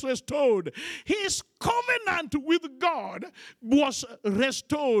faith was restored. His covenant with God was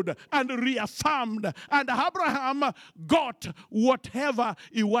restored and reaffirmed. And Abraham got whatever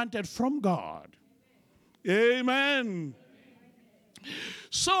he wanted from God. Amen.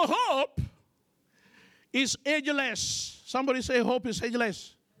 So hope is ageless. Somebody say hope is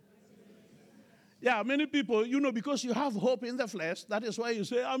ageless. Yeah, many people, because you have hope in the flesh, that is why you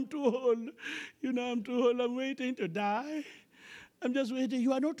say, I'm too old. I'm too old. I'm waiting to die. I'm just waiting.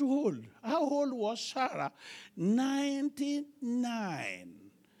 You are not too old. How old was Sarah? 99.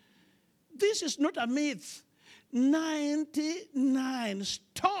 This is not a myth. 99.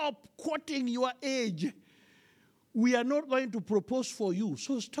 Stop quoting your age. We are not going to propose for you,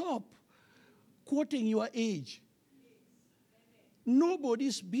 so stop quoting your age. Nobody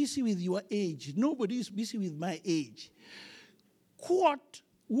is busy with your age. Nobody is busy with my age. Quote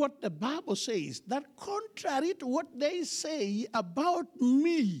what the Bible says, that contrary to what they say about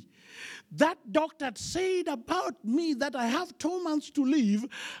me, that doctor said about me that I have 2 months to live,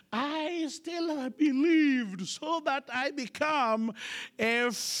 I still believed so that I become a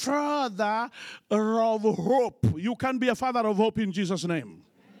father of hope. You can be a father of hope in Jesus' name.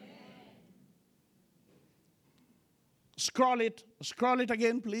 Scroll it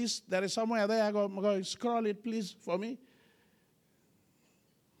again, please. There is somewhere there. Go, scroll it, please, for me.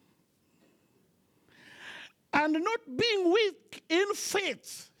 And not being weak in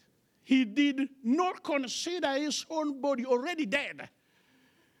faith, he did not consider his own body already dead.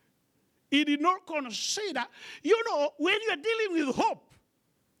 He did not consider, when you're dealing with hope,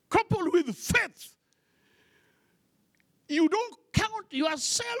 coupled with faith, you don't count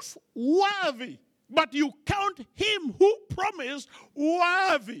yourself worthy, but you count him who promised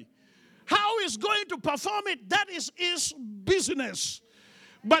worthy. How he's going to perform it, that is his business.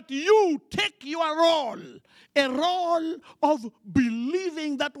 But you take your role, a role of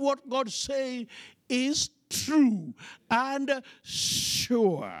believing that what God says is true and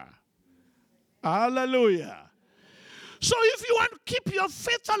sure. Hallelujah. So if you want to keep your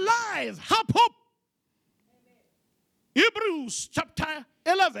faith alive, have hope. Hebrews chapter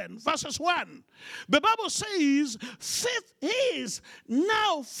 11, verses 1. The Bible says, faith is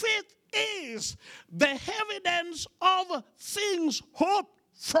the evidence of things hoped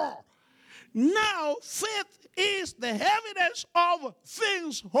for. Now, faith is the evidence of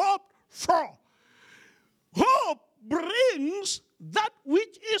things hoped for. Hope brings that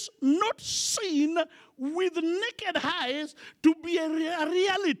which is not seen with naked eyes to be a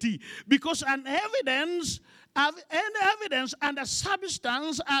reality, because an evidence and a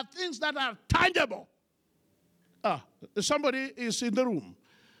substance are things that are tangible. Somebody is in the room.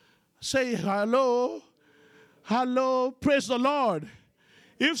 Say hello, hello, praise the Lord.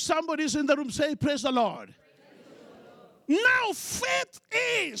 If somebody is in the room, say praise the Lord. Now faith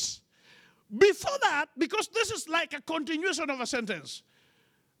is, before that, because this is like a continuation of a sentence.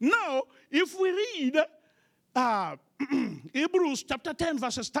 Now, if we read Hebrews chapter 10,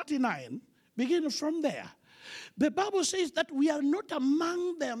 verses 39, beginning from there, the Bible says that we are not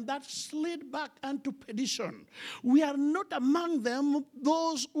among them that slid back unto perdition. We are not among them,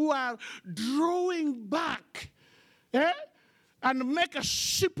 those who are drawing back. And make a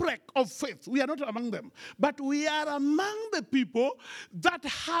shipwreck of faith. We are not among them. But we are among the people that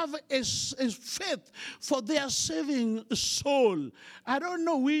have a faith for their saving soul. I don't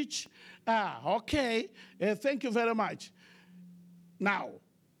know which. Okay. Thank you very much. Now,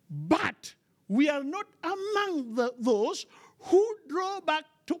 but we are not among those who draw back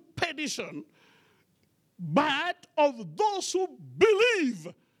to perdition, but of those who believe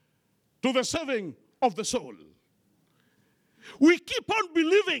to the saving of the soul. We keep on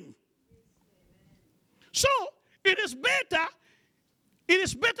believing. So it is better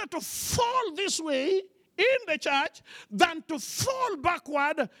to fall this way in the church than to fall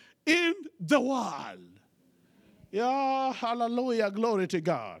backward in the world. Yeah, hallelujah, glory to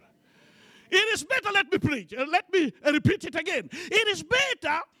God. It is better, let me preach, let me repeat it again. It is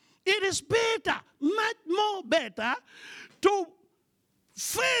better, much more better to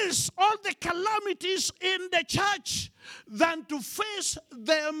face all the calamities in the church than to face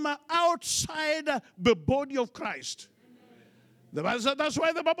them outside the body of Christ. That's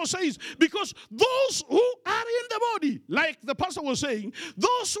why the Bible says, because those who are in the body, like the pastor was saying,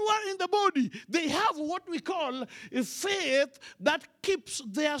 those who are in the body, they have what we call a faith that keeps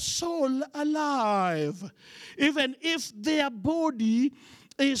their soul alive. Even if their body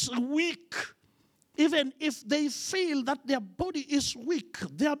is weak, even if they feel that their body is weak,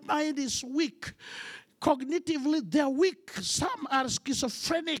 their mind is weak, cognitively they're weak. Some are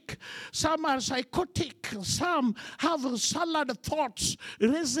schizophrenic, some are psychotic, some have salad thoughts,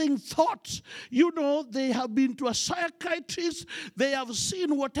 racing thoughts. They have been to a psychiatrist, they have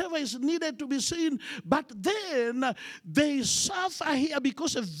seen whatever is needed to be seen, but then they suffer here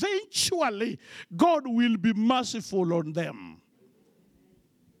because eventually God will be merciful on them.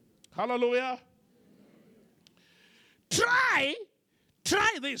 Hallelujah. Try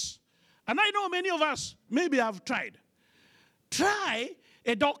this. And I know many of us maybe have tried. Try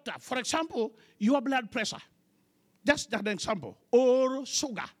a doctor. For example, your blood pressure. Just an example. Or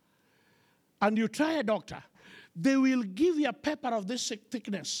sugar. And you try a doctor. They will give you a paper of this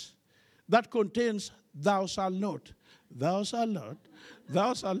thickness that contains thou shalt not, thou shalt not,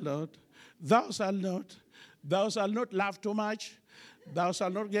 thou shalt not, thou shalt not, thou shalt not laugh too much, thou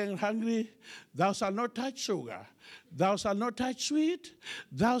shalt not get hungry, thou shalt not touch sugar, thou shalt not touch sweet,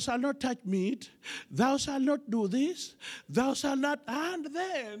 thou shalt not touch meat, thou shalt not do this, thou shalt not, and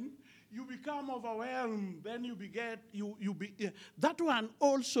then you become overwhelmed. Then that one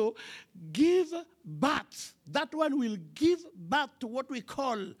also give birth. That one will give birth to what we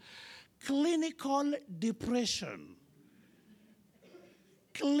call clinical depression.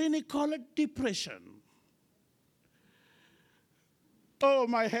 Clinical depression. Oh,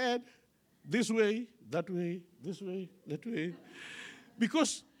 my head, this way, that way, this way, that way.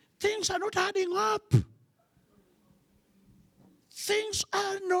 Because things are not adding up. Things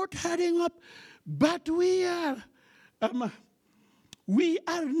are not adding up. But we are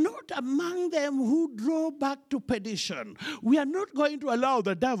not among them who draw back to perdition. We are not going to allow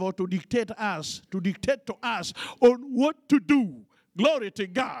the devil to dictate to us on what to do. Glory to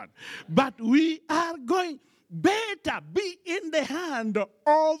God. But we are going better be in the hand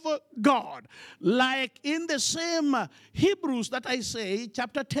of God. Like in the same Hebrews that I say,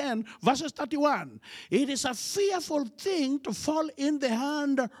 chapter 10, verses 31. It is a fearful thing to fall in the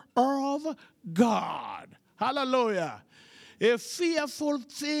hand of God. Hallelujah. A fearful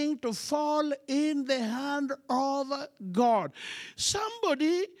thing to fall in the hand of God.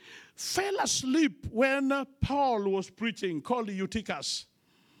 Somebody fell asleep when Paul was preaching, called Eutychus.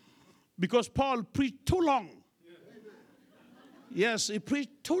 Because Paul preached too long. Yes, he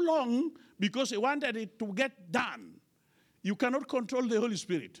preached too long because he wanted it to get done. You cannot control the Holy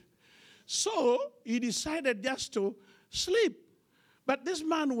Spirit. So he decided just to sleep. But this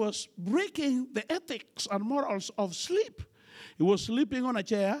man was breaking the ethics and morals of sleep. He was sleeping on a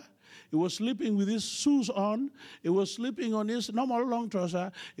chair. He was sleeping with his shoes on. He was sleeping on his normal long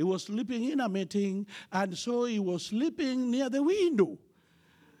trouser. He was sleeping in a meeting. And so he was sleeping near the window.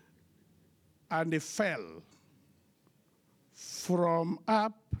 And he fell from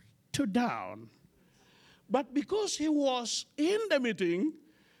up to down. But because he was in the meeting,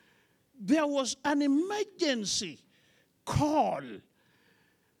 there was an emergency call.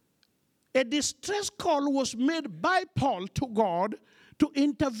 A distress call was made by Paul to God to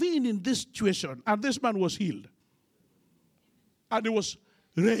intervene in this situation. And this man was healed. And he was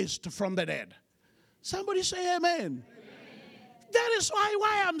raised from the dead. Somebody say amen. That is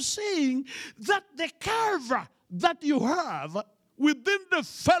why I'm saying that the curve that you have within the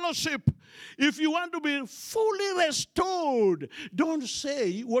fellowship, if you want to be fully restored, don't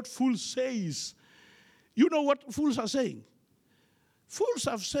say what fools says. You know what fools are saying? Fools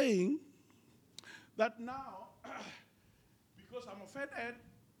are saying that now, because I'm offended,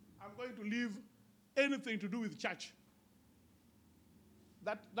 I'm going to leave anything to do with church.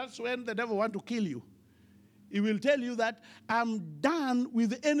 That's when the devil wants to kill you. He will tell you that I'm done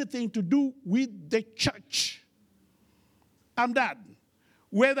with anything to do with the church. I'm done.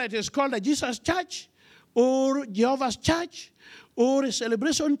 Whether it is called a Jesus church or Jehovah's church or a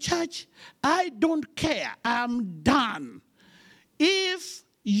celebration church, I don't care. I'm done. If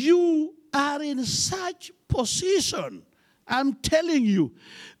you are in such position, I'm telling you,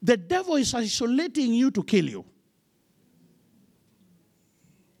 the devil is isolating you to kill you.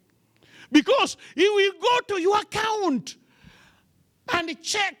 Because he will go to your account and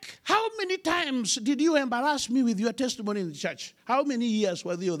check how many times did you embarrass me with your testimony in the church? How many years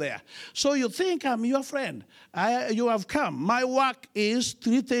were you there? So you think I'm your friend. You have come. My work is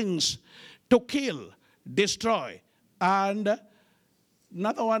 3 things: to kill, destroy, and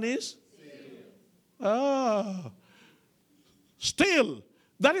another one is? Steal.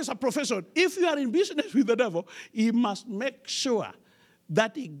 That is a profession. If you are in business with the devil, he must make sure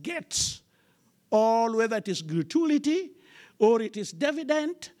that he gets all, whether it is gratuity, or it is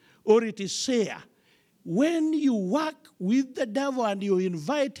dividend, or it is share. When you work with the devil and you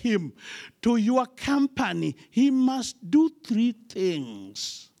invite him to your company, he must do 3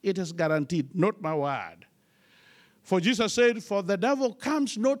 things. It is guaranteed, not my word. For Jesus said, for the devil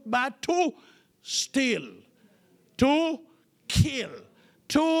comes not but to steal, to kill,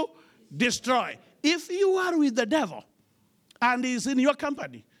 to destroy. If you are with the devil and he's in your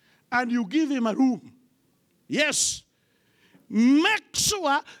company and you give him a room, yes, make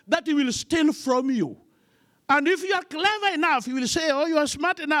sure that he will steal from you. And if you are clever enough, he will say, oh, you are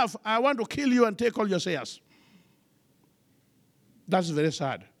smart enough, I want to kill you and take all your shares. That's very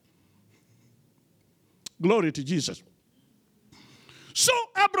sad. Glory to Jesus. So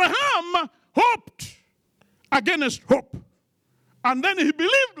Abraham hoped against hope. And then he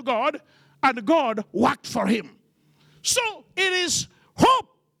believed God, and God worked for him. So it is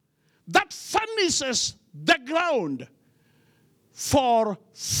hope that furnishes the ground for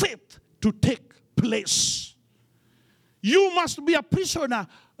faith to take place. You must be a prisoner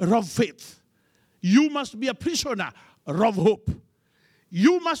of faith. You must be a prisoner of hope.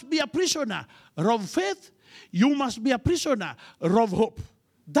 You must be a prisoner of faith. You must be a prisoner of hope.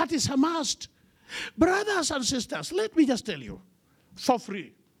 That is a must. Brothers and sisters, let me just tell you, for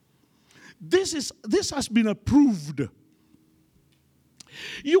free, this has been approved.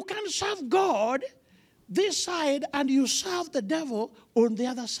 You can serve God this side and you serve the devil on the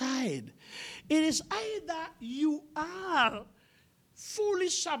other side. It is either you are fully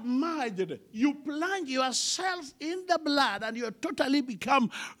submerged, you plunge yourself in the blood and you totally become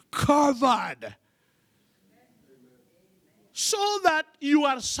covered, so that you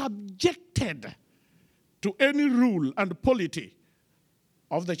are subjected to any rule and polity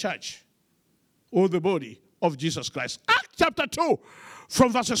of the church or the body of Jesus Christ. Acts chapter 2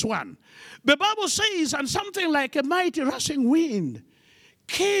 from verses 1. The Bible says, and something like a mighty rushing wind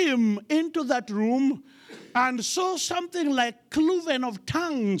came into that room, and saw something like cloven of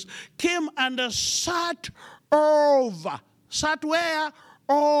tongues came and sat over. Sat where?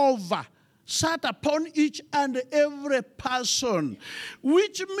 Over. Sat upon each and every person.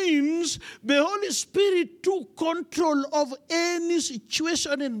 Which means the Holy Spirit took control of any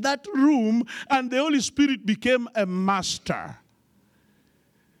situation in that room, and the Holy Spirit became a master.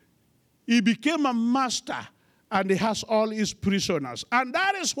 He became a master, and he has all his prisoners. And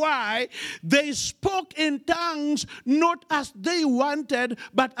that is why they spoke in tongues, not as they wanted,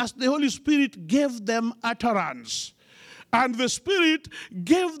 but as the Holy Spirit gave them utterance. And the Spirit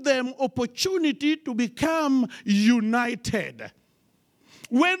gave them opportunity to become united.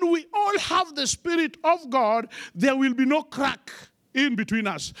 When we all have the Spirit of God, there will be no crack in between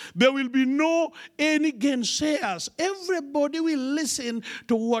us. There will be no any gainsayers. Everybody will listen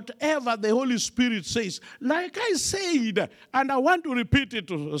to whatever the Holy Spirit says. Like I said, and I want to repeat it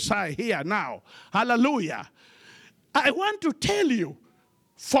to say here now. Hallelujah. I want to tell you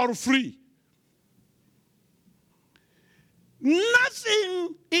for free.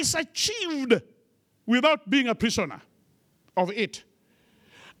 Nothing is achieved without being a prisoner of it.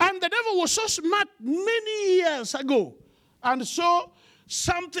 And the devil was so smart many years ago. And so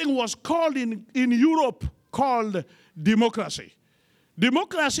something was called in Europe called democracy.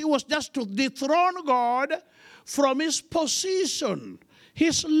 Democracy was just to dethrone God from his position,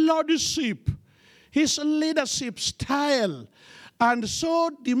 his lordship, his leadership style. And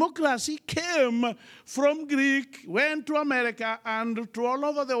so democracy came from Greek, went to America, and to all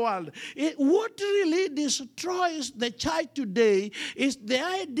over the world. What really destroys the church today is the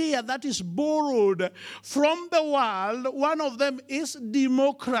idea that is borrowed from the world. One of them is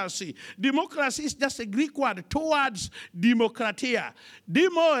democracy. Democracy is just a Greek word, two words, demokratia.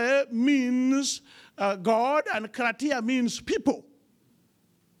 Demo means God, and kratia means people.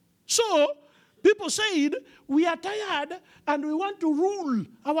 So, people said, we are tired and we want to rule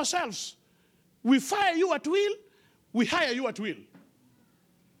ourselves. We fire you at will, we hire you at will.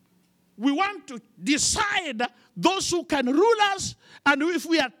 We want to decide those who can rule us, and if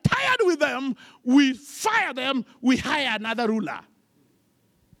we are tired with them, we fire them, we hire another ruler.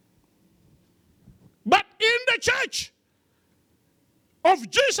 But in the church of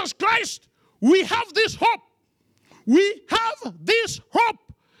Jesus Christ, we have this hope. We have this hope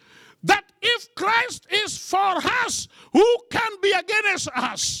that if Christ is for us, who can be against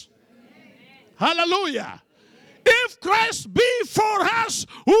us? Amen. Hallelujah. Amen. If Christ be for us,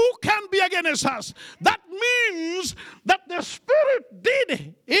 who can be against us? That means that the Spirit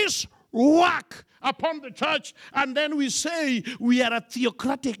did his work upon the church, and then we say we are a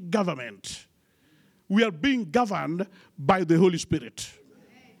theocratic government. We are being governed by the Holy Spirit.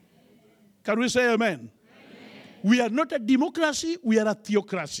 Amen. Can we say amen? Amen? We are not a democracy, we are a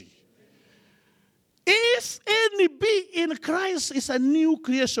theocracy. If any be in Christ is a new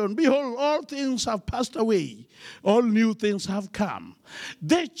creation, behold, all things have passed away. All new things have come.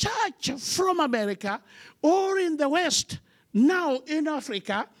 The church from America or in the West, now in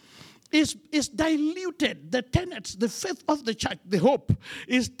Africa, is diluted. The tenets, the faith of the church, the hope,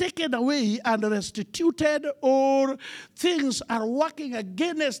 is taken away and restituted, or things are working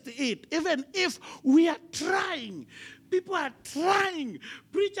against it. Even if we are trying, people are trying,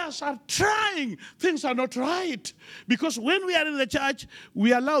 preachers are trying, things are not right. Because when we are in the church,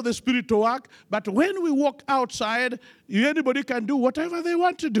 we allow the Spirit to work, but when we walk outside, anybody can do whatever they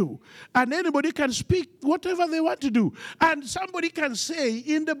want to do. And anybody can speak whatever they want to do. And somebody can say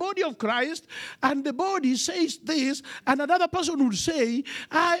in the body of Christ, and the body says this, and another person would say,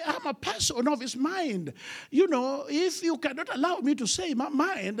 I am a person of his mind. You know, if you cannot allow me to say my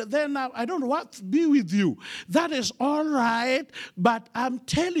mind, then I don't want to be with you. That is all right, but I'm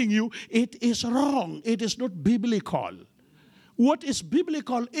telling you, it is wrong. It is not biblical. What is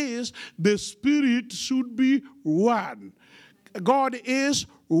biblical is the Spirit should be one. God is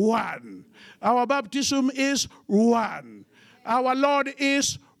one. Our baptism is one. Our Lord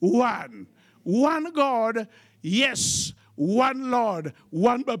is one. One God, yes. One Lord,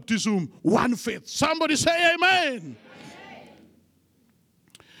 one baptism, one faith. Somebody say amen.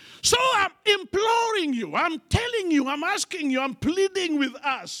 So I'm imploring you, I'm telling you, I'm asking you, I'm pleading with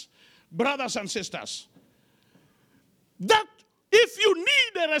us, brothers and sisters, that if you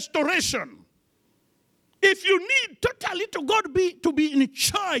need a restoration, if you need totally to God to be in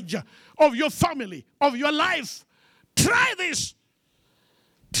charge of your family, of your life, try this.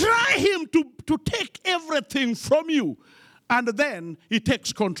 Try him to take everything from you, and then he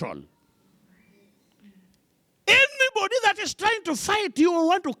takes control. Anybody that is trying to fight you or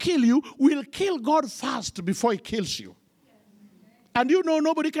want to kill you will kill God first before he kills you. And you know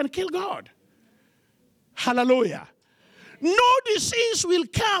nobody can kill God. Hallelujah. No disease will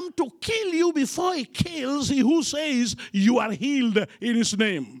come to kill you before he kills he who says you are healed in his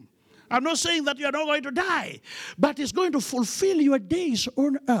name. I'm not saying that you are not going to die, but it's going to fulfill your days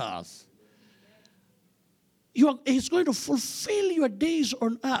on earth. He's going to fulfill your days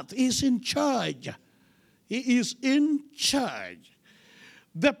on earth. He's in charge. He is in charge.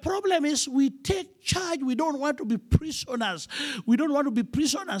 The problem is we take charge. We don't want to be prisoners. We don't want to be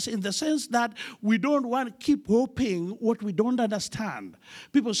prisoners in the sense that we don't want to keep hoping what we don't understand.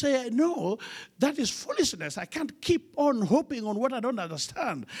 People say, no, that is foolishness. I can't keep on hoping on what I don't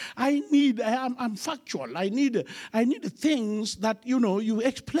understand. I'm factual. I need things that, you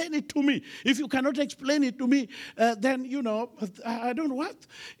explain it to me. If you cannot explain it to me, then, I don't know what.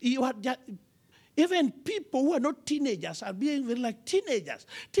 Even people who are not teenagers are behaving like teenagers.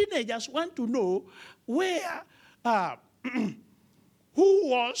 Teenagers want to know where, who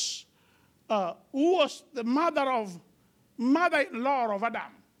was the mother-in-law of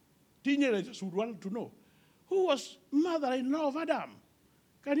Adam. Teenagers would want to know who was mother-in-law of Adam.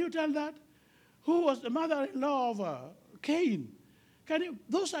 Can you tell that? Who was the mother-in-law of Cain?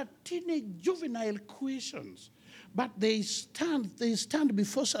 Those are teenage juvenile questions. But they stand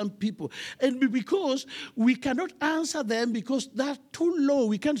before some people. And because we cannot answer them because they're too low,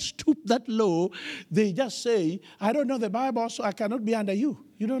 we can't stoop that low, they just say, I don't know the Bible, so I cannot be under you.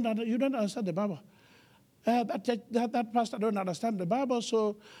 You don't understand the Bible. That pastor don't understand the Bible,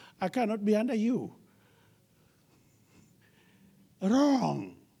 so I cannot be under you.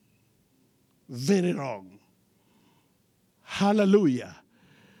 Wrong. Very wrong. Hallelujah.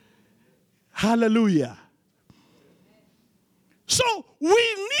 Hallelujah. So we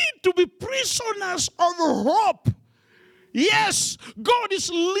need to be prisoners of hope. Yes, God is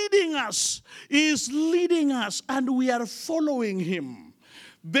leading us. He is leading us, and we are following him.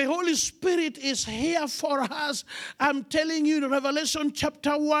 The Holy Spirit is here for us. I'm telling you, in Revelation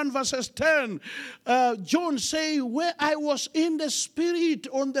chapter 1, verses 10, John say, where I was in the Spirit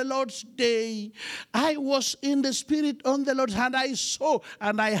on the Lord's day, I was in the Spirit on the Lord's hand, I saw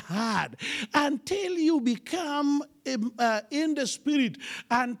and I heard. Until you become in the Spirit,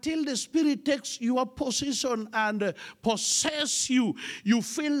 until the Spirit takes your position and possess you, you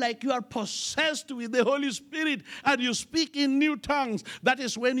feel like you are possessed with the Holy Spirit and you speak in new tongues. That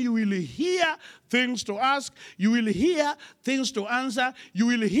is when you will hear things to ask, you will hear things to answer, you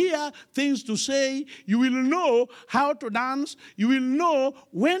will hear things to say, you will know how to dance, you will know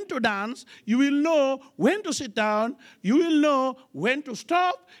when to dance, you will know when to sit down, you will know when to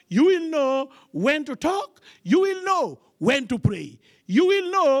stop, you will know when to talk, you will know when to pray. You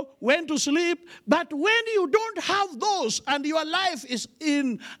will know when to sleep, but when you don't have those and your life is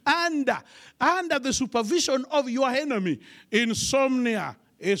under the supervision of your enemy, insomnia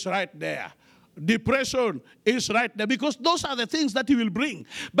is right there. Depression is right there, because those are the things that he will bring.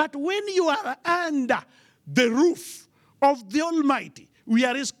 But when you are under the roof of the Almighty, we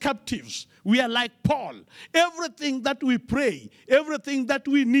are his captives. We are like Paul. Everything that we pray, everything that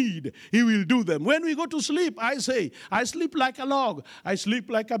we need, he will do them. When we go to sleep, I say, I sleep like a log. I sleep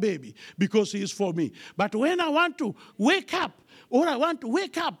like a baby because he is for me. But when I want to wake up,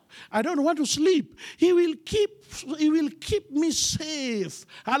 I don't want to sleep, he will keep me safe.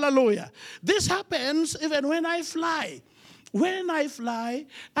 Hallelujah. This happens even when I fly. When I fly,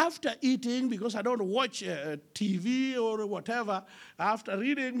 after eating, because I don't watch TV or whatever, after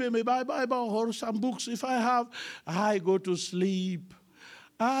reading maybe my Bible or some books if I have, I go to sleep.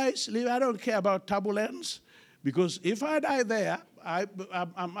 I sleep. I don't care about turbulence, because if I die there,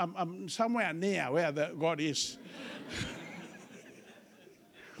 I'm somewhere near where God is.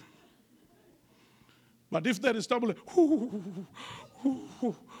 But if there is turbulence,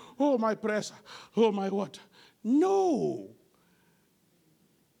 oh my pressure, oh my what? No.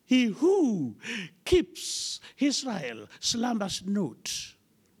 He who keeps Israel slumbers not.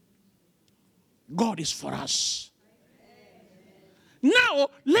 God is for us. Now,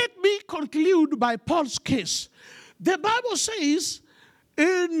 let me conclude by Paul's case. The Bible says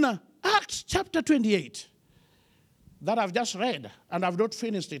in Acts chapter 28 that I've just read, and I've not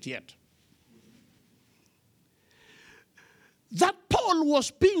finished it yet, that Paul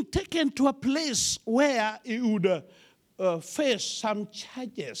was being taken to a place where he would face some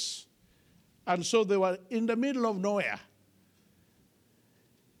charges. And so they were in the middle of nowhere.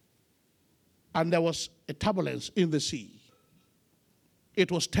 And there was a turbulence in the sea.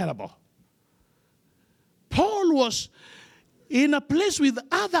 It was terrible. Paul was in a place with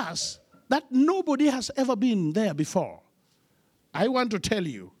others that nobody has ever been there before. I want to tell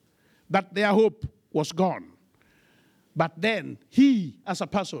you that their hope was gone. But then he, as a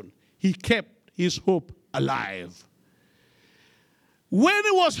person, he kept his hope alive. When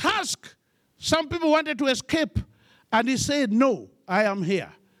he was asked, some people wanted to escape, and he said, no, I am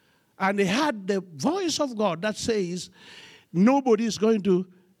here. And he had the voice of God that says, nobody is going to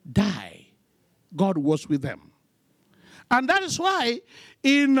die. God was with them. And that is why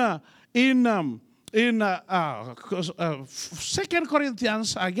in 2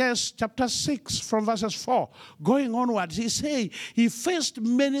 Corinthians, I guess, chapter 6, from verses 4, going onwards, he says he faced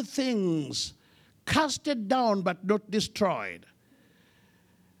many things, casted down but not destroyed.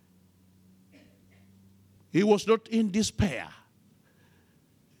 He was not in despair.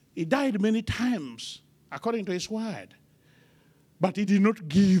 He died many times, according to his word. But he did not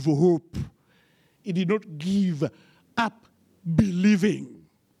give hope. He did not give up believing.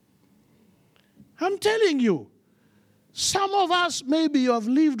 I'm telling you, some of us, maybe you have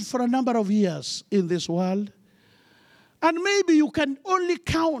lived for a number of years in this world, and maybe you can only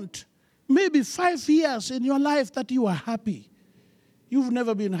count maybe 5 years in your life that you are happy. You've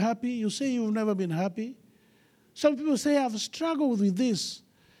never been happy. You say you've never been happy. Some people say, I've struggled with this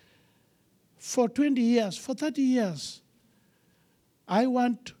for 20 years, for 30 years. I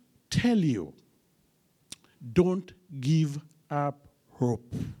want to tell you, don't give up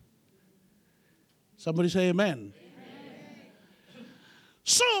hope. Somebody say amen. Amen.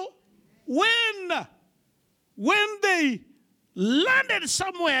 So, when they landed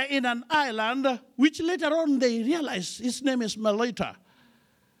somewhere in an island, which later on they realized its name is Melita,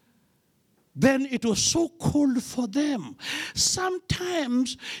 then it was so cold for them.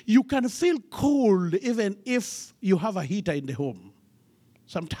 Sometimes you can feel cold even if you have a heater in the home.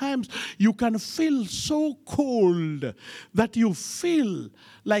 Sometimes you can feel so cold that you feel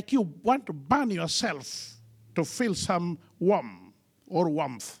like you want to burn yourself to feel some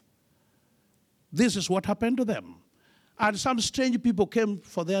warmth. This is what happened to them. And some strange people came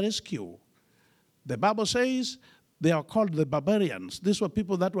for their rescue. The Bible says they are called the barbarians. These were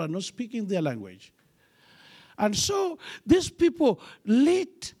people that were not speaking their language. And so these people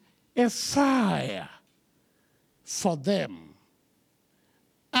lit a fire for them.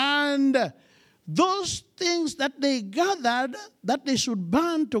 And those things that they gathered that they should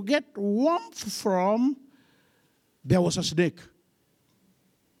burn to get warmth from, there was a snake.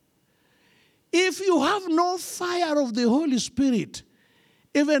 If you have no fire of the Holy Spirit,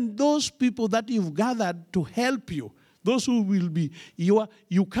 even those people that you've gathered to help you, those who will be,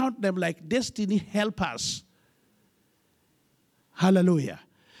 you count them like destiny helpers, hallelujah,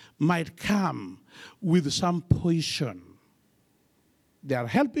 might come with some poison. They are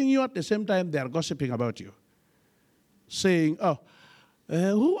helping you, at the same time they are gossiping about you. Saying,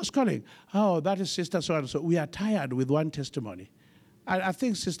 who was calling? Oh, that is Sister so-and-so. We are tired with one testimony. I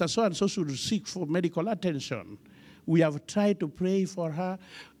think Sister so-and-so should seek for medical attention. We have tried to pray for her.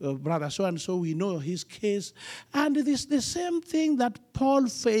 Brother so-and-so, we know his case. And it is the same thing that Paul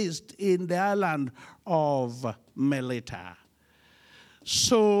faced in the island of Melita.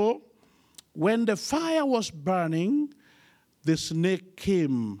 So, when the fire was burning, the snake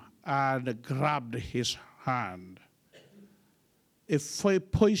came and grabbed his hand. A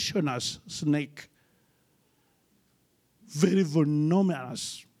poisonous snake, very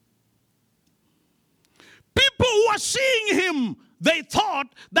venomous. People who were seeing him, they thought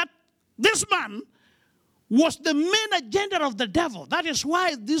that this man was the main agenda of the devil. That is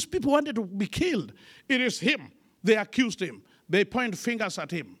why these people wanted to be killed. It is him. They accused him. They point fingers at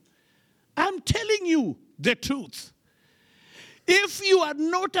him. I'm telling you the truth. If you are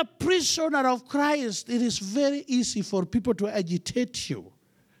not a prisoner of Christ, it is very easy for people to agitate you,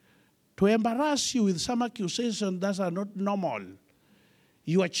 to embarrass you with some accusations that are not normal.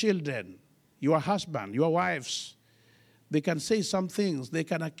 Your children, your husband, your wives, they can say some things. They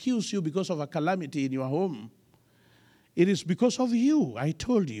can accuse you because of a calamity in your home. It is because of you, I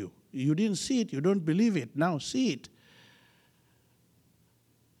told you. You didn't see it, you don't believe it. Now see it.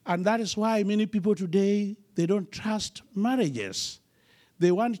 And that is why many people today, they don't trust marriages.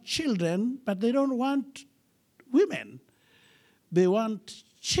 They want children, but they don't want women. They want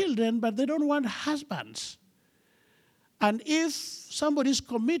children, but they don't want husbands. And if somebody is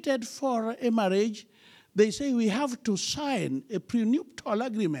committed for a marriage, they say we have to sign a prenuptial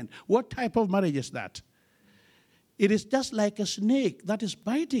agreement. What type of marriage is that? It is just like a snake that is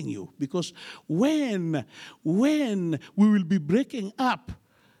biting you, because when we will be breaking up,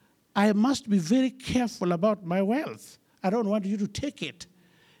 I must be very careful about my wealth. I don't want you to take it.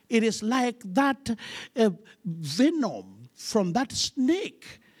 It is like that venom from that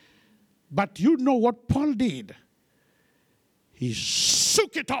snake. But you know what Paul did? He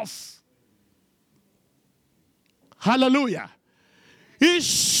shook it off. Hallelujah. He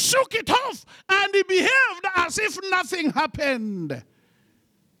shook it off and he behaved as if nothing happened.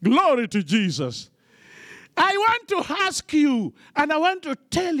 Glory to Jesus. I want to ask you, and I want to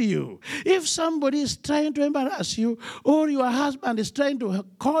tell you, if somebody is trying to embarrass you, or your husband is trying to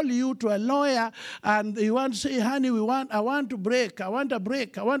call you to a lawyer, and you want to say, honey, I want a break.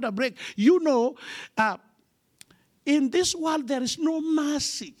 You know, in this world there is no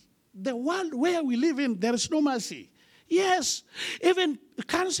mercy. The world where we live in, there is no mercy. Yes, even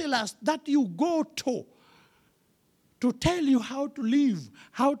counselors that you go to tell you how to live,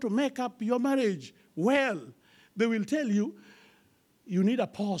 how to make up your marriage, well, they will tell you, you need a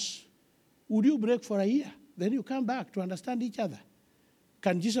pause. Would you break for a year? Then you come back to understand each other.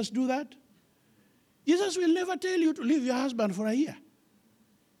 Can Jesus do that? Jesus will never tell you to leave your husband for a year.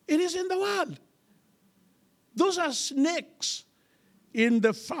 It is in the world. Those are snakes in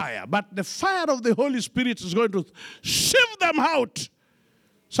the fire. But the fire of the Holy Spirit is going to sieve them out.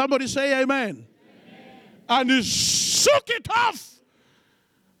 Somebody say amen. And he shook it off.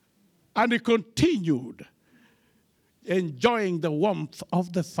 And he continued enjoying the warmth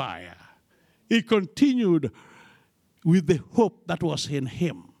of the fire. He continued with the hope that was in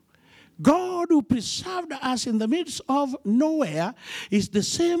him. God who preserved us in the midst of nowhere is the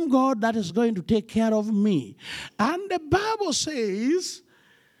same God that is going to take care of me. And the Bible says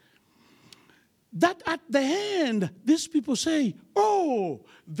that at the end, these people say, oh,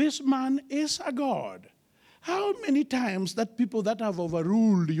 this man is a God. How many times that people that have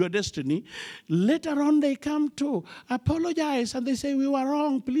overruled your destiny, later on they come to apologize and they say, we were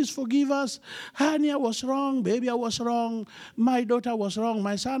wrong, please forgive us. Honey, I was wrong. Baby, I was wrong. My daughter was wrong.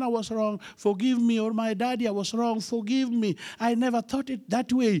 My son, I was wrong. Forgive me. Or my daddy, I was wrong. Forgive me. I never thought it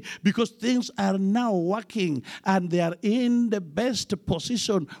that way, because things are now working and they are in the best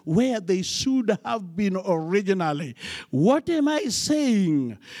position where they should have been originally. What am I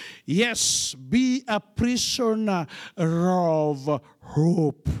saying? Yes, be a prisoner of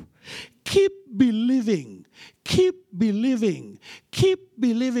hope. Keep believing. Keep believing. Keep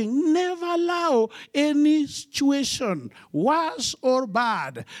believing. Never allow any situation, worse or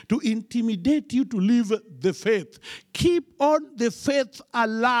bad, to intimidate you to leave the faith. Keep on the faith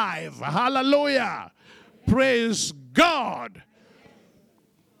alive. Hallelujah. Praise God.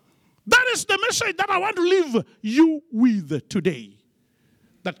 That is the message that I want to leave you with today.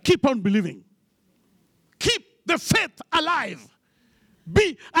 That keep on believing. Keep the faith alive.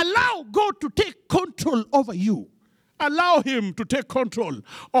 Allow God to take control over you. Allow him to take control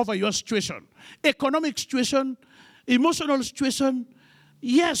over your situation. Economic situation, emotional situation,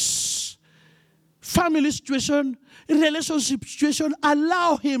 yes, family situation, relationship situation.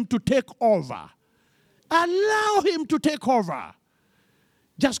 Allow him to take over. Allow him to take over.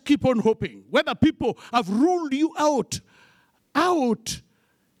 Just keep on hoping. Whether people have ruled you out,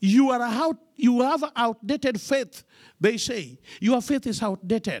 you have outdated faith. They say, your faith is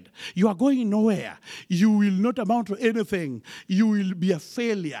outdated. You are going nowhere. You will not amount to anything. You will be a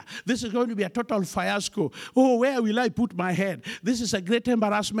failure. This is going to be a total fiasco. Oh, where will I put my head? This is a great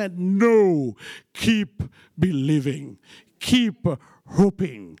embarrassment. No. Keep believing. Keep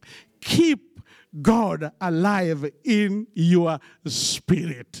hoping. Keep God alive in your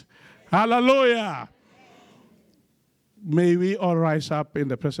spirit. Hallelujah. May we all rise up in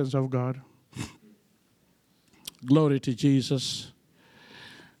the presence of God. Glory to Jesus.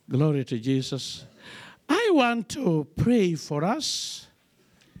 Glory to Jesus. I want to pray for us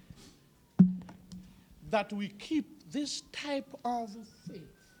that we keep this type of faith.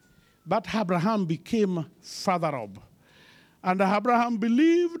 But Abraham became father of. And Abraham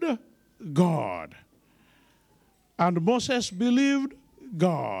believed God. And Moses believed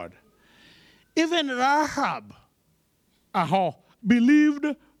God. Even Rahab believed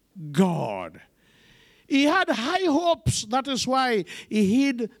God. He had high hopes. That is why he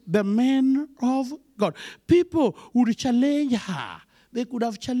hid the men of God. People would challenge her. They could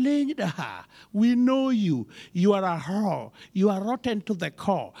have challenged her. We know you. You are a whore. You are rotten to the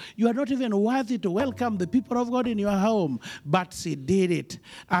core. You are not even worthy to welcome the people of God in your home. But she did it.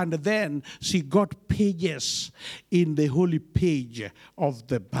 And then she got pages in the holy page of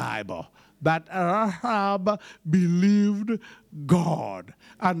the Bible that Rahab believed God,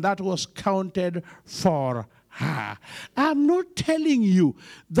 and that was counted for her. I'm not telling you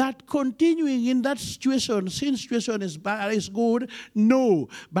that continuing in that situation, since situation is bad, is good. No,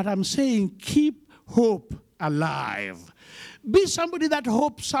 but I'm saying keep hope alive. Be somebody that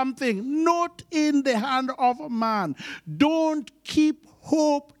hopes something, not in the hand of a man. Don't keep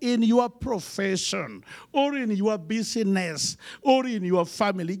hope in your profession or in your business or in your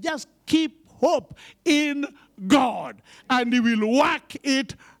family. Just keep hope in God, and He will work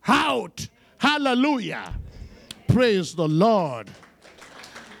it out. Hallelujah. Praise the Lord.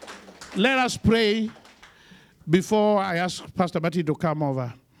 Let us pray before I ask Pastor Martin to come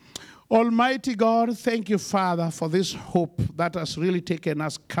over. Almighty God, thank you, Father, for this hope that has really taken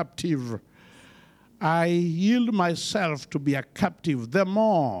us captive. I yield myself to be a captive the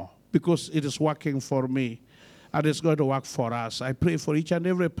more because it is working for me and it's going to work for us. I pray for each and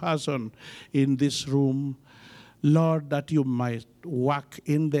every person in this room, Lord, that you might work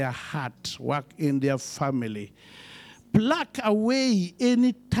in their heart, work in their family. Pluck away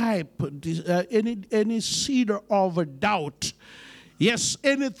any type, any seed of doubt. Yes,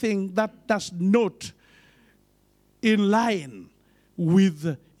 anything that does not in line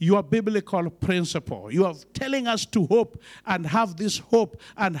with your biblical principle. You are telling us to hope and have this hope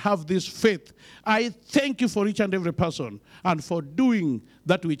and have this faith. I thank you for each and every person and for doing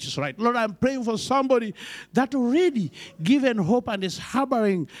that which is right. Lord, I'm praying for somebody that already given hope and is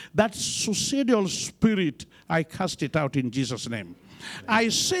harboring that suicidal spirit. I cast it out in Jesus' name. I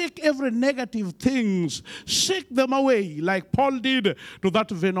shake every negative things, shake them away like Paul did to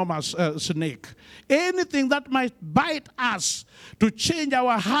that venomous snake. Anything that might bite us to change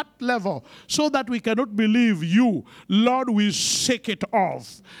our heart level so that we cannot believe you, Lord, we shake it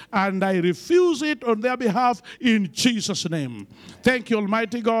off. And I refuse it on their behalf in Jesus' name. Thank you,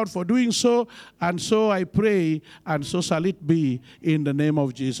 Almighty God, for doing so. And so I pray, and so shall it be in the name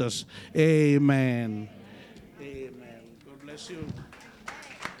of Jesus. Amen. Amen. God bless you.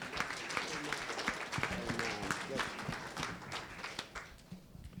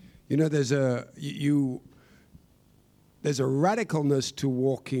 You know, there's a radicalness to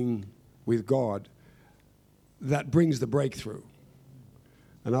walking with God that brings the breakthrough.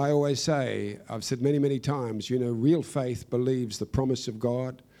 And I always say, I've said many, many times, you know, real faith believes the promise of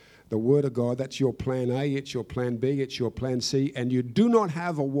God, the Word of God. That's your plan A, it's your plan B, it's your plan C. And you do not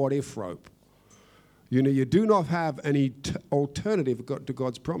have a what-if rope. You know, you do not have any alternative to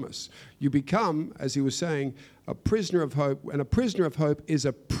God's promise. You become, as he was saying, a prisoner of hope. And a prisoner of hope is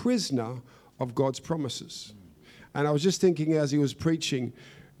a prisoner of God's promises. And I was just thinking as he was preaching,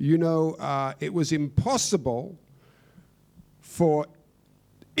 you know, it was impossible for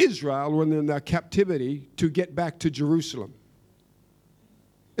Israel, when they're in their captivity, to get back to Jerusalem.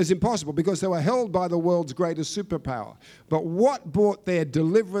 It's impossible because they were held by the world's greatest superpower. But what brought their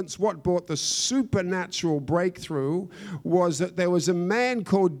deliverance, what brought the supernatural breakthrough was that there was a man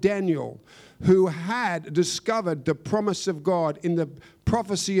called Daniel who had discovered the promise of God in the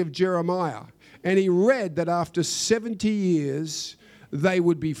prophecy of Jeremiah. And he read that after 70 years, they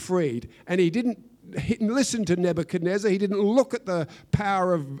would be freed. And he didn't listen to Nebuchadnezzar. He didn't look at the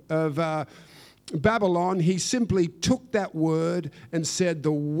power of Babylon. He simply took that word and said,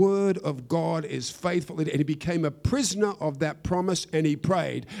 the word of God is faithful. And he became a prisoner of that promise, and he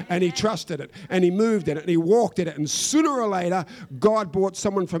prayed, and he trusted it, and he moved in it, and he walked in it. And sooner or later, God brought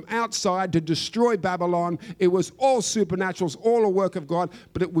someone from outside to destroy Babylon. It was all supernatural, it was all a work of God,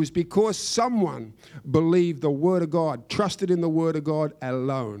 but it was because someone believed the word of God, trusted in the word of God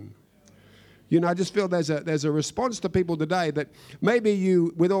alone. You know, I just feel there's a response to people today that maybe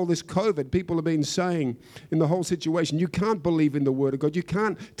you, with all this COVID, people have been saying in the whole situation, you can't believe in the Word of God. You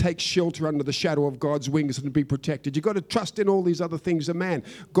can't take shelter under the shadow of God's wings and be protected. You've got to trust in all these other things of man.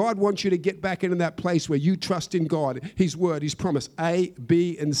 God wants you to get back into that place where you trust in God, His Word, His promise, A,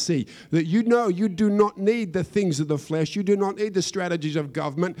 B, and C. That you know you do not need the things of the flesh. You do not need the strategies of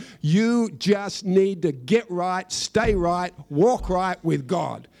government. You just need to get right, stay right, walk right with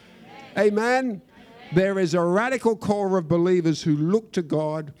God. Amen? There is a radical core of believers who look to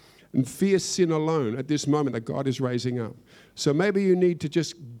God and fear sin alone at this moment that God is raising up. So maybe you need to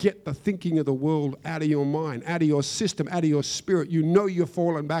just get the thinking of the world out of your mind, out of your system, out of your spirit. You know you're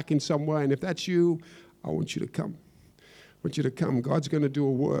fallen back in some way. And if that's you, I want you to come. I want you to come. God's going to do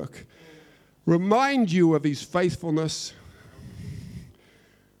a work. Remind you of His faithfulness.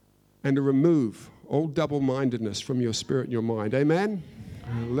 and to remove all double-mindedness from your spirit and your mind. Amen?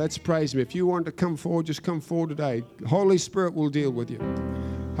 Let's praise Him. If you want to come forward, just come forward today. Holy Spirit will deal with you.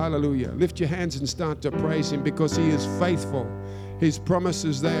 Hallelujah. Lift your hands and start to praise Him because He is faithful. His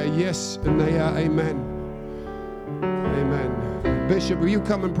promises, they are yes and they are amen. Amen. Bishop, will you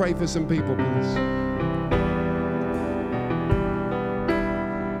come and pray for some people, please?